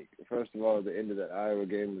 man. Like, first of all, the end of that Iowa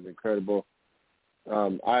game was incredible.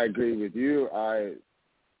 I agree with you. I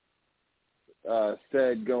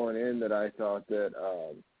said going in that I thought that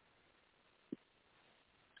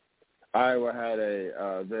Iowa had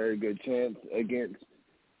a very good chance against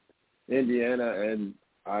Indiana, and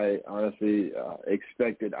I honestly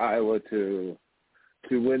expected Iowa to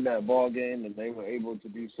win that ball game, and they were able to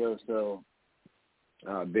do so. So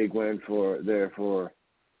big win for the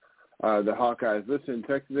Hawkeyes. Listen,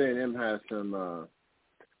 Texas A&M has some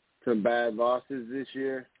bad losses this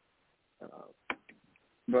year,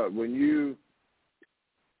 but when you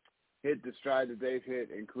hit the stride that they've hit,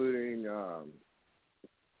 including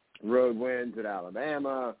road wins at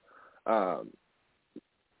Alabama,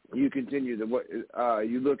 you continue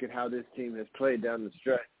you look at how this team has played down the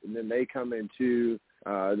stretch, and then they come into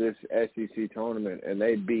this SEC tournament and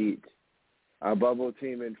they beat a bubble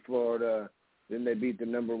team in Florida. Then they beat the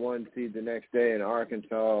number 1 seed the next day in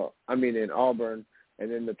Auburn.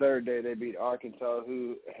 And then the third day they beat Arkansas,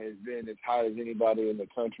 who has been as high as anybody in the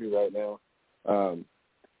country right now.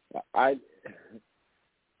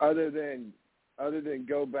 Other than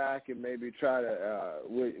go back and maybe try to,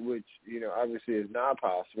 which obviously is not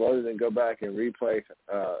possible, other than go back and replay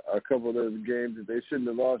a couple of those games that they shouldn't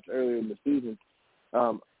have lost earlier in the season,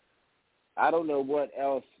 I don't know what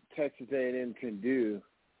else Texas A&M can do.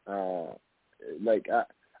 I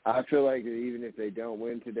feel like even if they don't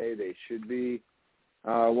win today, they should be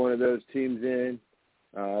one of those teams in.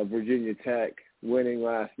 Virginia Tech winning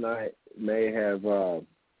last night may have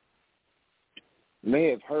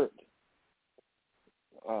hurt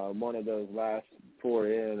one of those last 4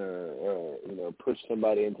 in or push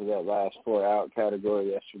somebody into that last 4 out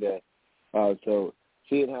category yesterday. So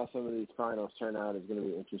seeing how some of these finals turn out is going to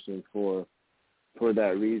be interesting for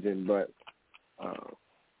that reason. But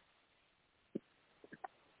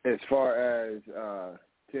as far as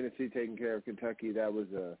Tennessee taking care of Kentucky, that was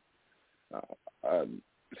a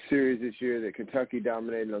series this year that Kentucky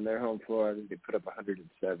dominated on their home floor. I think they put up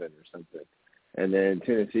 107 or something. And then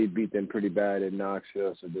Tennessee beat them pretty bad in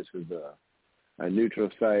Knoxville, so this was a neutral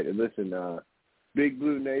site. And listen, Big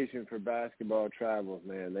Blue Nation for basketball travels,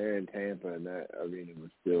 man. They're in Tampa, and that arena was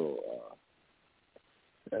still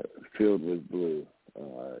filled with blue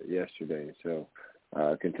yesterday. So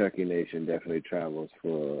Kentucky Nation definitely travels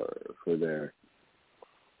for their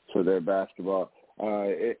basketball.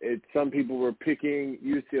 Some people were picking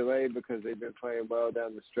UCLA because they've been playing well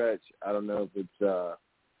down the stretch. I don't know if it's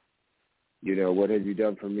what have you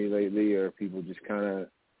done for me lately, or people just kind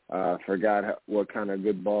of forgot what kind of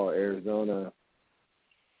good ball Arizona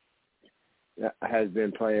has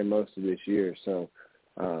been playing most of this year. So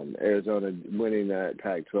Arizona winning that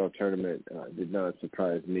Pac-12 tournament did not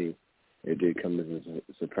surprise me. It did come as a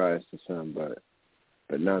surprise to some, but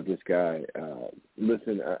not this guy.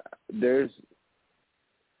 Listen,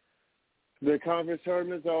 The conference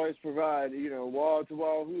tournaments always provide,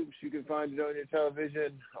 wall-to-wall hoops. You can find it on your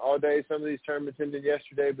television all day. Some of these tournaments ended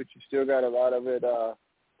yesterday, but you still got a lot of it, a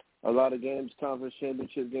lot of games, conference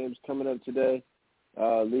championship games coming up today,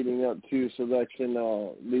 leading up to Selection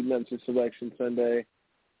Sunday,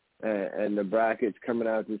 and the brackets coming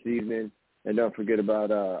out this evening. And don't forget about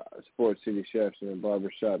Sports City Chefs and the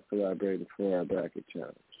Barbershop collaborating for our bracket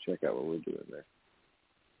challenge. Check out what we're doing there.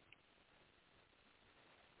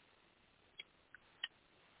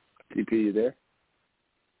 TP, you there?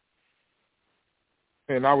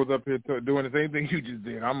 And I was up here doing the same thing you just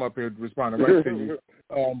did. I'm up here responding right to you.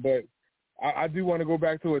 But I do want to go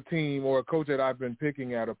back to a team or a coach that I've been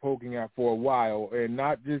picking at or poking at for a while, and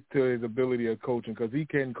not just to his ability of coaching, because he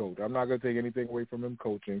can coach. I'm not going to take anything away from him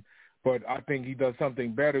coaching, but I think he does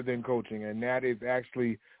something better than coaching, and that is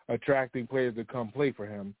actually attracting players to come play for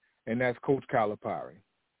him, and that's Coach Calipari.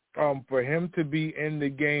 For him to be in the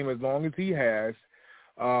game as long as he has,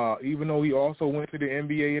 even though he also went to the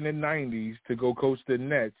NBA in the 90s to go coach the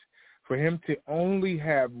Nets, for him to only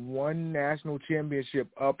have one national championship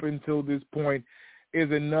up until this point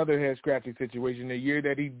is another head-scratching situation. The year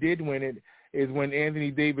that he did win it is when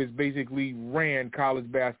Anthony Davis basically ran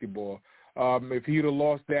college basketball. If he'd have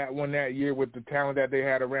lost that one that year with the talent that they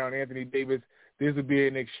had around Anthony Davis, this would be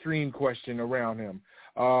an extreme question around him.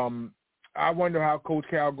 I wonder how Coach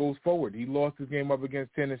Cal goes forward. He lost his game up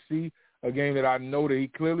against Tennessee, a game that I know that he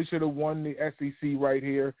clearly should have won the SEC right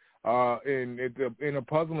here in a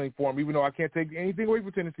puzzling form, even though I can't take anything away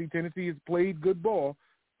from Tennessee. Tennessee has played good ball.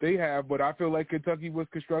 They have, but I feel like Kentucky was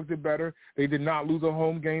constructed better. They did not lose a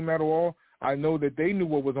home game at all. I know that they knew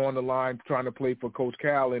what was on the line trying to play for Coach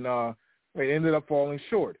Cal, and they ended up falling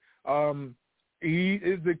short. He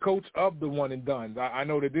is the coach of the one and done. I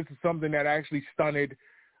know that this is something that actually stunted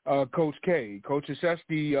Coach K. Coach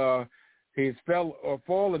Krzyzewski has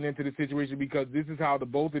fallen into the situation because this is how the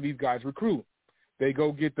both of these guys recruit. They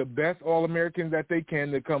go get the best All-Americans that they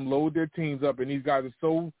can to come load their teams up, and these guys are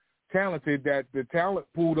so talented that the talent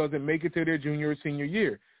pool doesn't make it to their junior or senior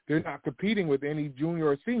year. They're not competing with any junior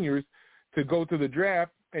or seniors to go to the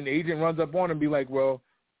draft, and the agent runs up on them and be like, well,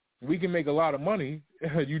 we can make a lot of money.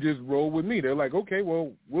 You just roll with me. They're like, okay,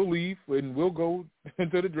 well, we'll leave and we'll go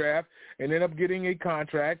into the draft and end up getting a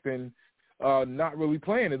contract and not really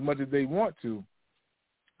playing as much as they want to.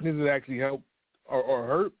 This has actually helped or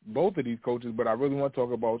hurt both of these coaches, but I really want to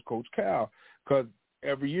talk about Coach Cal because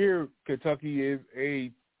every year Kentucky is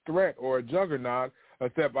a threat or a juggernaut,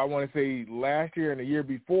 except I want to say last year and the year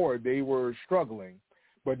before they were struggling.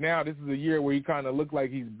 But now this is a year where he kind of looked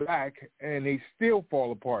like he's back, and they still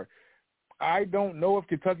fall apart. I don't know if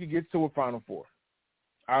Kentucky gets to a Final Four.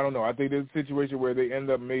 I don't know. I think there's a situation where they end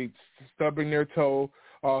up stubbing their toe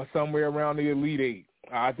somewhere around the Elite Eight.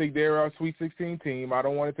 I think they're a Sweet 16 team. I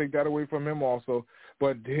don't want to take that away from him also.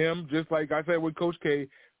 But him, just like I said with Coach K,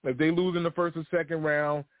 if they lose in the first or second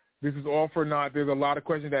round, this is all for naught. There's a lot of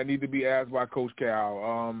questions that need to be asked by Coach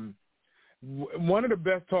Cal. One of the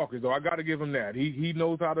best talkers, though. I got to give him that. He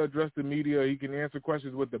knows how to address the media. He can answer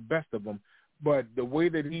questions with the best of them. But the way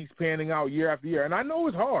that he's panning out year after year, and I know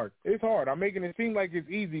it's hard. It's hard. I'm making it seem like it's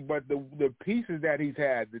easy, but the pieces that he's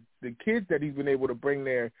had, the kids that he's been able to bring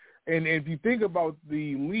there, and if you think about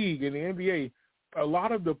the league and the NBA, a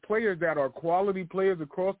lot of the players that are quality players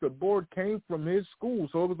across the board came from his school.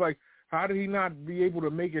 So it was like, how did he not be able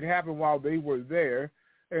to make it happen while they were there?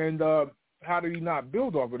 And how did he not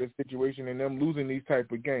build off of this situation and them losing these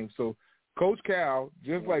type of games? So Coach Cal,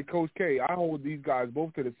 just like Coach K, I hold these guys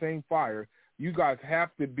both to the same fire. You guys have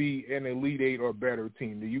to be an Elite Eight or better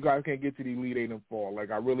team. You guys can't get to the Elite Eight and fall.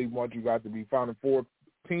 Like, I really want you guys to be Final Four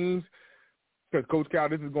teams because, Coach Cal,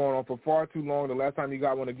 this is going on for far too long. The last time you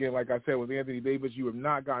got one again, like I said, was Anthony Davis. You have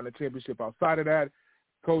not gotten a championship outside of that.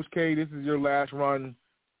 Coach K, this is your last run.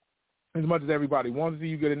 As much as everybody wants to see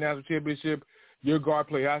you get a national championship, your guard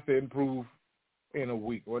play has to improve in a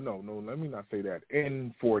week. Or no, let me not say that.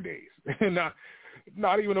 In 4 days.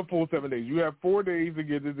 Not even a full 7 days. You have 4 days to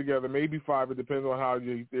get this together, maybe 5. It depends on how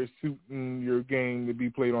they're suiting your game to be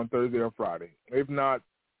played on Thursday or Friday. If not,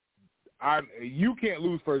 you can't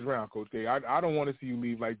lose first round, Coach K. I don't want to see you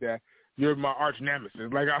leave like that. You're my arch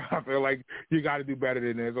nemesis. Like, I feel like you got to do better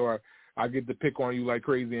than this, or I get to pick on you like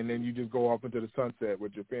crazy, and then you just go off into the sunset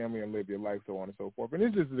with your family and live your life, so on and so forth. And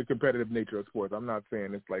it's just the competitive nature of sports. I'm not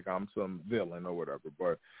saying it's like I'm some villain or whatever,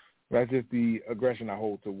 but that's just the aggression I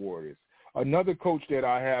hold toward it. Another coach that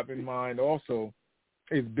I have in mind also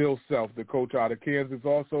is Bill Self, the coach out of Kansas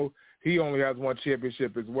also. He only has one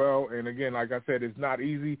championship as well. And, again, like I said, it's not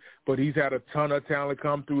easy, but he's had a ton of talent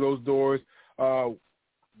come through those doors.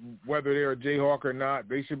 Whether they're a Jayhawk or not,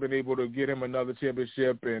 they should have been able to get him another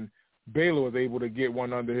championship. And Baylor was able to get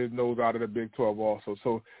one under his nose out of the Big 12 also.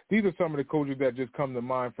 So these are some of the coaches that just come to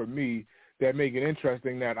mind for me that make it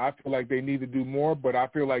interesting, that I feel like they need to do more, but I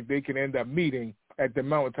feel like they can end up meeting at the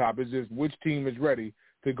mountaintop. It's just which team is ready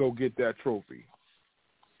to go get that trophy.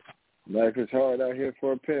 Life is hard out here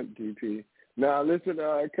for a pimp, DP. Now, listen,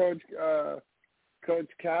 Coach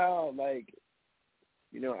Cal, like,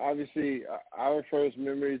 you know, obviously our first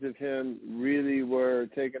memories of him really were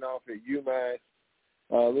taken off at UMass.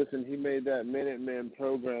 Listen, he made that Minutemen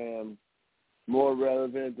program more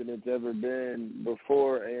relevant than it's ever been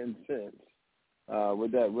before and since.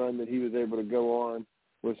 With that run that he was able to go on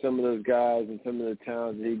with some of those guys and some of the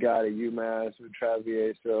talents that he got at UMass with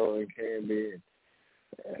Travieso and Canby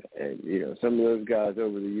and you know, some of those guys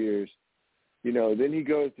over the years. You know, then he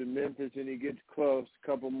goes to Memphis and he gets close, a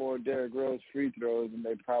couple more Derrick Rose free throws, and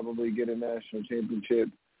they probably get a national championship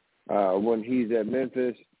when he's at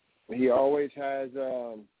Memphis. He always has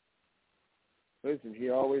he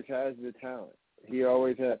always has the talent. He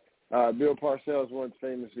always has. Bill Parcells once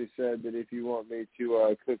famously said that if you want me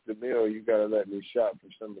to cook the meal, you got to let me shop for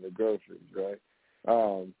some of the groceries, right?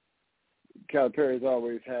 Calipari's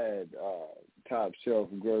always had top shelf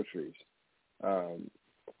groceries.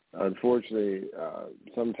 Unfortunately,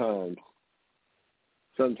 sometimes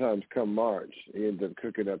come March, he ends up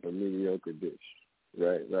cooking up a mediocre dish,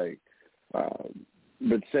 right? Like,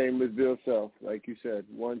 but same with Bill Self, like you said,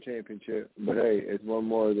 one championship, but hey, it's one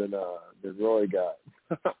more than Roy got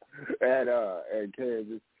at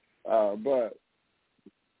Kansas. But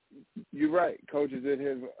you're right, coaches that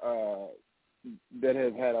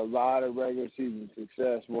have had a lot of regular season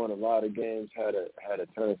success, won a lot of games, had a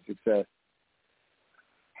ton of success.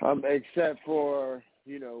 Except for,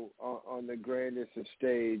 you know, on the grandest of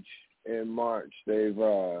stage in March, they've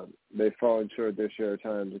fallen short their share of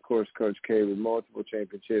times. Of course, Coach K with multiple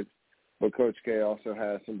championships, but Coach K also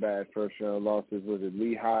has some bad first-round losses. Was it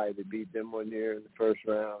Lehigh that beat them one year in the first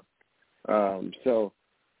round?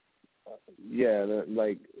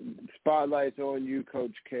 Like, spotlight's on you,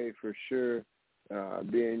 Coach K, for sure,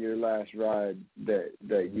 being your last ride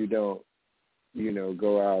that you don't, you know,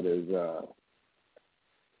 go out as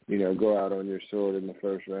go out on your sword in the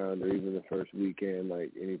first round or even the first weekend.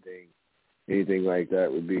 Like anything like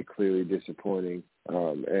that would be clearly disappointing.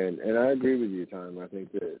 And I agree with you, Tom. I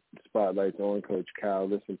think the spotlight's on Coach Cal.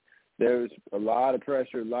 Listen, there was a lot of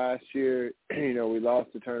pressure last year. You know, we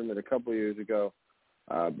lost the tournament a couple of years ago.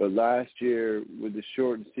 But last year, with the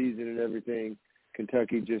shortened season and everything,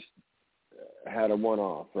 Kentucky just had a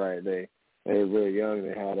one-off, right? They were really young.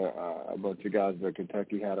 They had a bunch of guys, but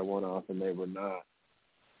Kentucky had a one-off, and they were not.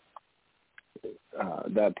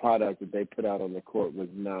 That product that they put out on the court was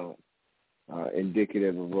not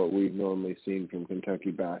indicative of what we've normally seen from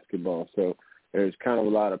Kentucky basketball. So there's kind of a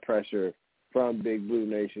lot of pressure from Big Blue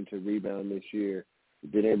Nation to rebound this year.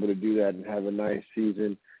 Been able to do that and have a nice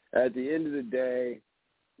season. At the end of the day,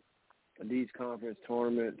 these conference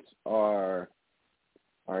tournaments are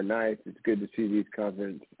nice. It's good to see these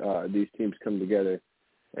teams come together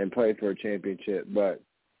and play for a championship. But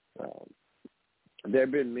there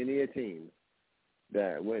have been many a team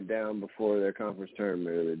that went down before their conference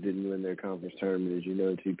tournament or that didn't win their conference tournament, as you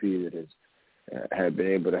know, TP, that has have been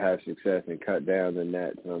able to have success and cut down the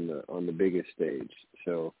nets on the biggest stage.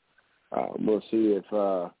 So we'll see if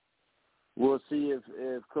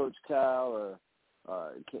Coach Cal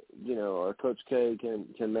or Coach K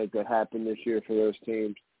can make that happen this year for those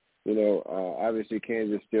teams. You know, obviously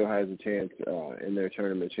Kansas still has a chance in their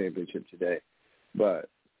tournament championship today, but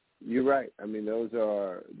you're right. I mean, those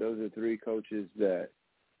are three coaches that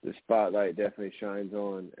the spotlight definitely shines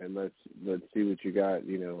on, and let's see what you got,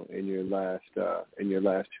 you know, in your last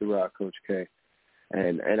hurrah, Coach K.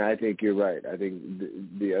 And I think you're right. I think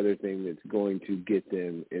the other thing that's going to get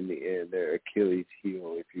them in the end, their Achilles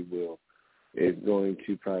heel, if you will, is going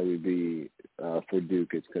to probably be for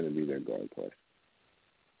Duke. It's going to be their guard play.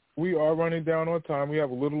 We are running down on time. We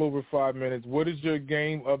have a little over 5 minutes. What is your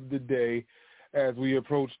game of the day as we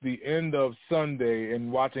approach the end of Sunday and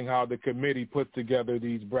watching how the committee puts together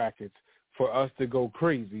these brackets for us to go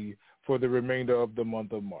crazy for the remainder of the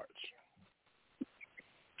month of March?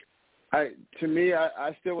 To me,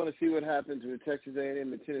 I still want to see what happens with Texas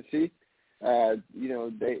A&M and Tennessee. You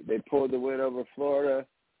know, they pulled the win over Florida.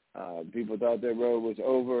 People thought their road was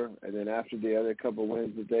over, and then after the other couple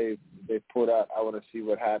wins that they pulled out, I want to see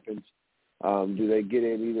what happens. Do they get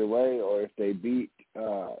in either way, or if they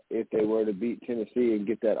were to beat Tennessee and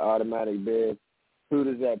get that automatic bid, who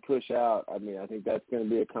does that push out? I mean, I think that's going to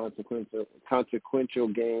be a consequential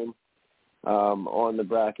game on the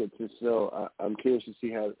brackets. And so I'm curious to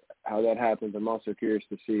see how that happens. I'm also curious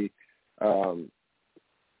to see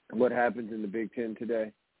what happens in the Big Ten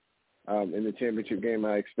today. In the championship game,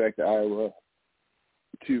 I expect Iowa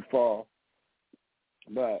to fall.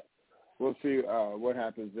 But we'll see what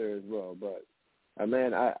happens there as well. But,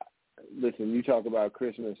 man, listen, you talk about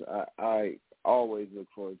Christmas. I always look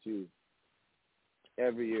forward to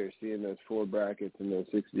every year seeing those 4 brackets and those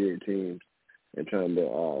 68 teams and trying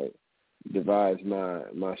to devise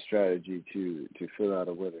my strategy to fill out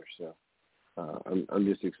a winner. So I'm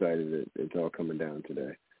just excited that it's all coming down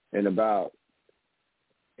today. And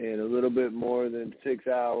in a little bit more than 6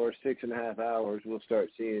 hours, 6.5 hours, we'll start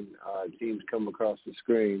seeing teams come across the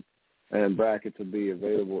screen, and brackets will be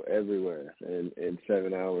available everywhere in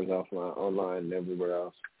 7 hours offline, online, and everywhere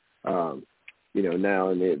else. Now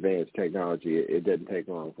in the advanced technology, it doesn't take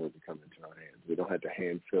long for it to come into our hands. We don't have to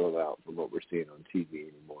hand fill it out from what we're seeing on TV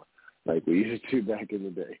anymore, like we used to back in the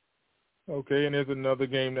day. Okay, and there's another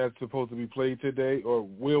game that's supposed to be played today, or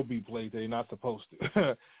will be played today, not supposed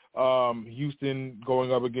to. Houston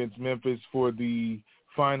going up against Memphis for the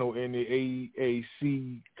final in the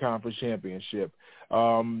AAC Conference Championship.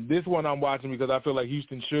 This one I'm watching because I feel like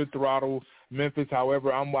Houston should throttle Memphis.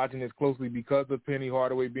 However, I'm watching this closely because of Penny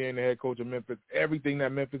Hardaway being the head coach of Memphis. Everything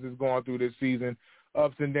that Memphis has gone through this season,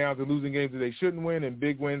 ups and downs and losing games that they shouldn't win, and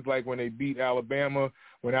big wins like when they beat Alabama,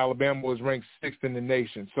 when Alabama was ranked 6th in the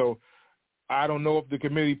nation. So I don't know if the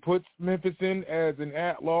committee puts Memphis in as an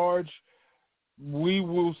at-large. We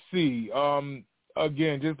will see.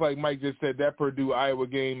 Again, just like Mike just said, that Purdue-Iowa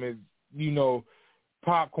game is,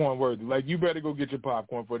 popcorn worthy. Like, you better go get your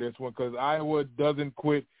popcorn for this one because Iowa doesn't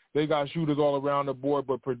quit. They got shooters all around the board,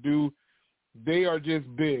 but Purdue, they are just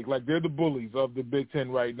big. Like, they're the bullies of the Big Ten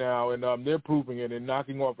right now, and they're proving it and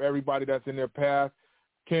knocking off everybody that's in their path.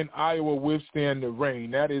 Can Iowa withstand the rain?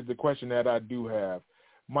 That is the question that I do have.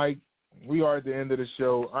 Mike, we are at the end of the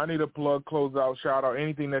show. I need a plug, close out, shout out,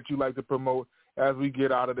 anything that you like to promote as we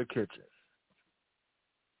get out of the kitchen.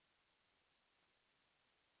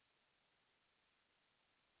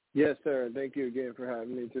 Yes, sir. Thank you again for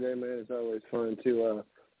having me today, man. It's always fun to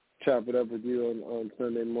chop it up with you on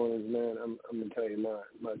Sunday mornings, man. I'm going to tell you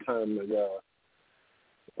my time is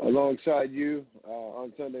alongside you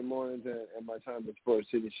on Sunday mornings and my time with Sports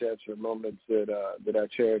City Chefs are moments that I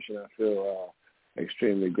cherish and I feel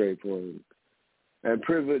extremely grateful and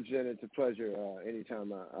privileged, and it's a pleasure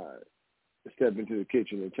anytime I step into the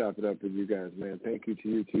kitchen and chop it up with you guys, man. Thank you to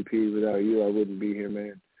you, TP. Without you, I wouldn't be here,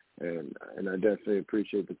 man. And I definitely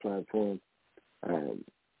appreciate the platform.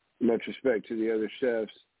 Much respect to the other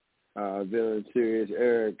chefs, Villain, Sirius,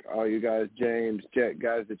 Eric, all you guys, James, Jet,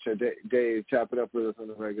 guys that Dave, chop it up with us on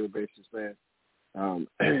a regular basis, man.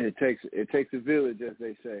 It takes a village, as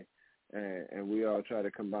they say, and we all try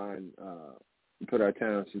to combine, put our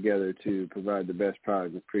talents together to provide the best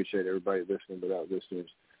product. Appreciate everybody listening. Without listeners,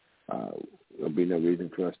 there'll be no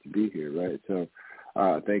reason for us to be here, right? So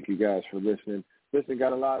thank you guys for listening. Listen,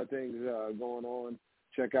 got a lot of things going on.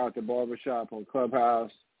 Check out the barbershop on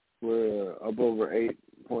Clubhouse. We're up over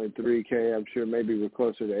 8.3K. I'm sure maybe we're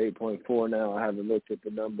closer to 8.4 now. I haven't looked at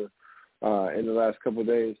the number in the last couple of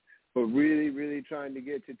days. But really, really trying to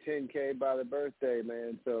get to 10K by the birthday,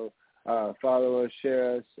 man. So follow us,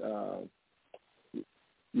 share us,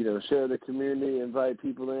 share the community, invite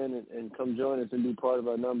people in and come join us and be part of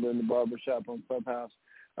our number in the barbershop on Clubhouse.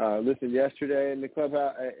 Listen, yesterday in the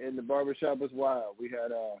clubhouse, in the barbershop was wild. We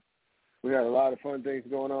had a lot of fun things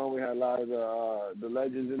going on. We had a lot of the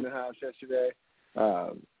legends in the house yesterday.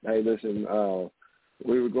 Hey, listen,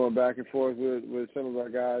 we were going back and forth with some of our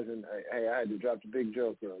guys, and hey, I had to drop the big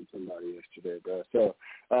joke on somebody yesterday, bro. So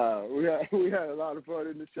we had a lot of fun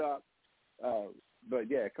in the shop. But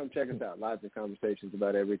yeah, come check us out. Lots of conversations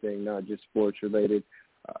about everything, not just sports related.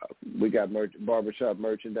 We got barbershop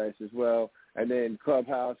merchandise as well. And then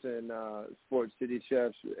Clubhouse and Sports City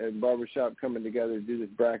Chefs and Barbershop coming together to do this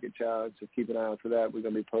bracket challenge. So keep an eye out for that. We're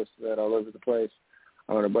going to be posting that all over the place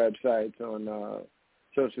on our websites, on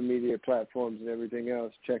social media platforms and everything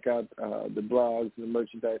else. Check out the blogs and the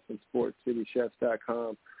merchandise on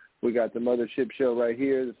sportscitychefs.com. We got the Mothership Show right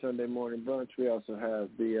here, the Sunday Morning Brunch. We also have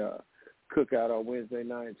the Cookout on Wednesday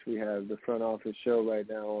nights. We have the Front Office Show right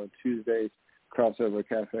now on Tuesdays, Crossover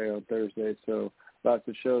Cafe on Thursday. So lots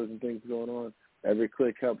of shows and things going on. Every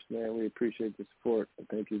click helps, man. We appreciate the support.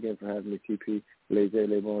 Thank you again for having me, TP. Laissez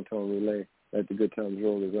les bon temps relay. Let the good times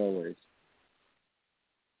roll as always.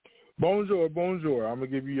 Bonjour, bonjour. I'm going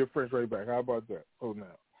to give you your French right back. How about that? Oh,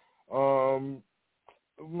 now.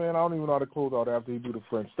 man, I don't even know how to close out after he do the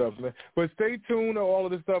French stuff, man. But stay tuned to all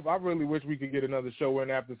of this stuff. I really wish we could get another show in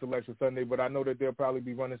after Selection Sunday, but I know that they'll probably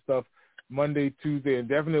be running stuff Monday, Tuesday, and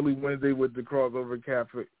definitely Wednesday with the Crossover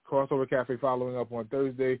Cafe following up on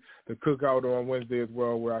Thursday, the Cookout on Wednesday as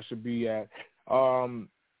well, where I should be at.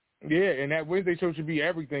 Yeah, and that Wednesday show should be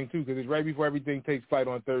everything, too, because it's right before everything takes flight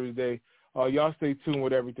on Thursday. Y'all stay tuned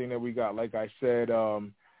with everything that we got. Like I said,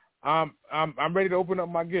 I'm ready to open up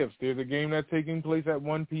my gifts. There's a game that's taking place at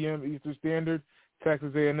 1 p.m. Eastern Standard,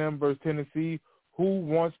 Texas A&M versus Tennessee. Who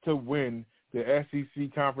wants to win the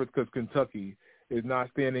SEC conference because Kentucky is not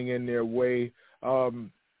standing in their way?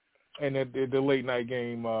 And the late night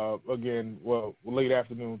game, again, well, late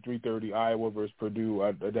afternoon, 3:30, Iowa versus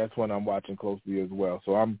Purdue. That's one I'm watching closely as well.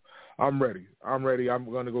 So I'm ready. I'm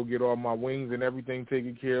going to go get all my wings and everything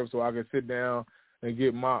taken care of so I can sit down and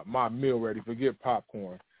get my meal ready. Forget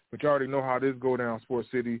popcorn. But you already know how this go down, Sports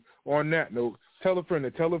City. On that note, tell a friend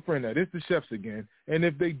that it's the chefs again. And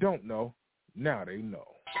if they don't know, now they know.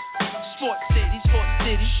 Sports City,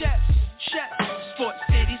 chefs. Sports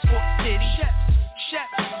City, chefs. Sports City,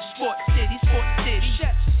 chefs. Sports City,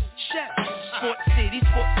 chefs.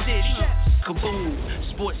 Kaboom,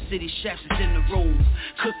 Sports City chefs is in the room,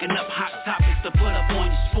 cooking up hot topics to put up on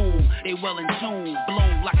your spoon. They well in tune,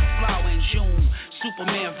 bloom like a flower in June.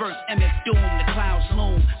 Superman versus MF Doom, the clouds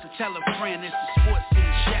loom. So tell a friend it's the Sports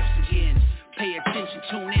City chefs again. Pay attention,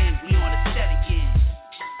 tune in, we on the set again.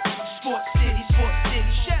 Sports City,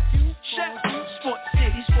 chefs. Sports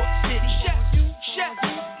City, chefs.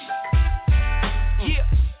 Yeah.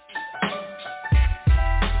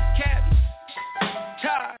 Cabby.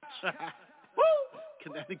 Taj. Woo!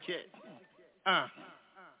 Connecticut.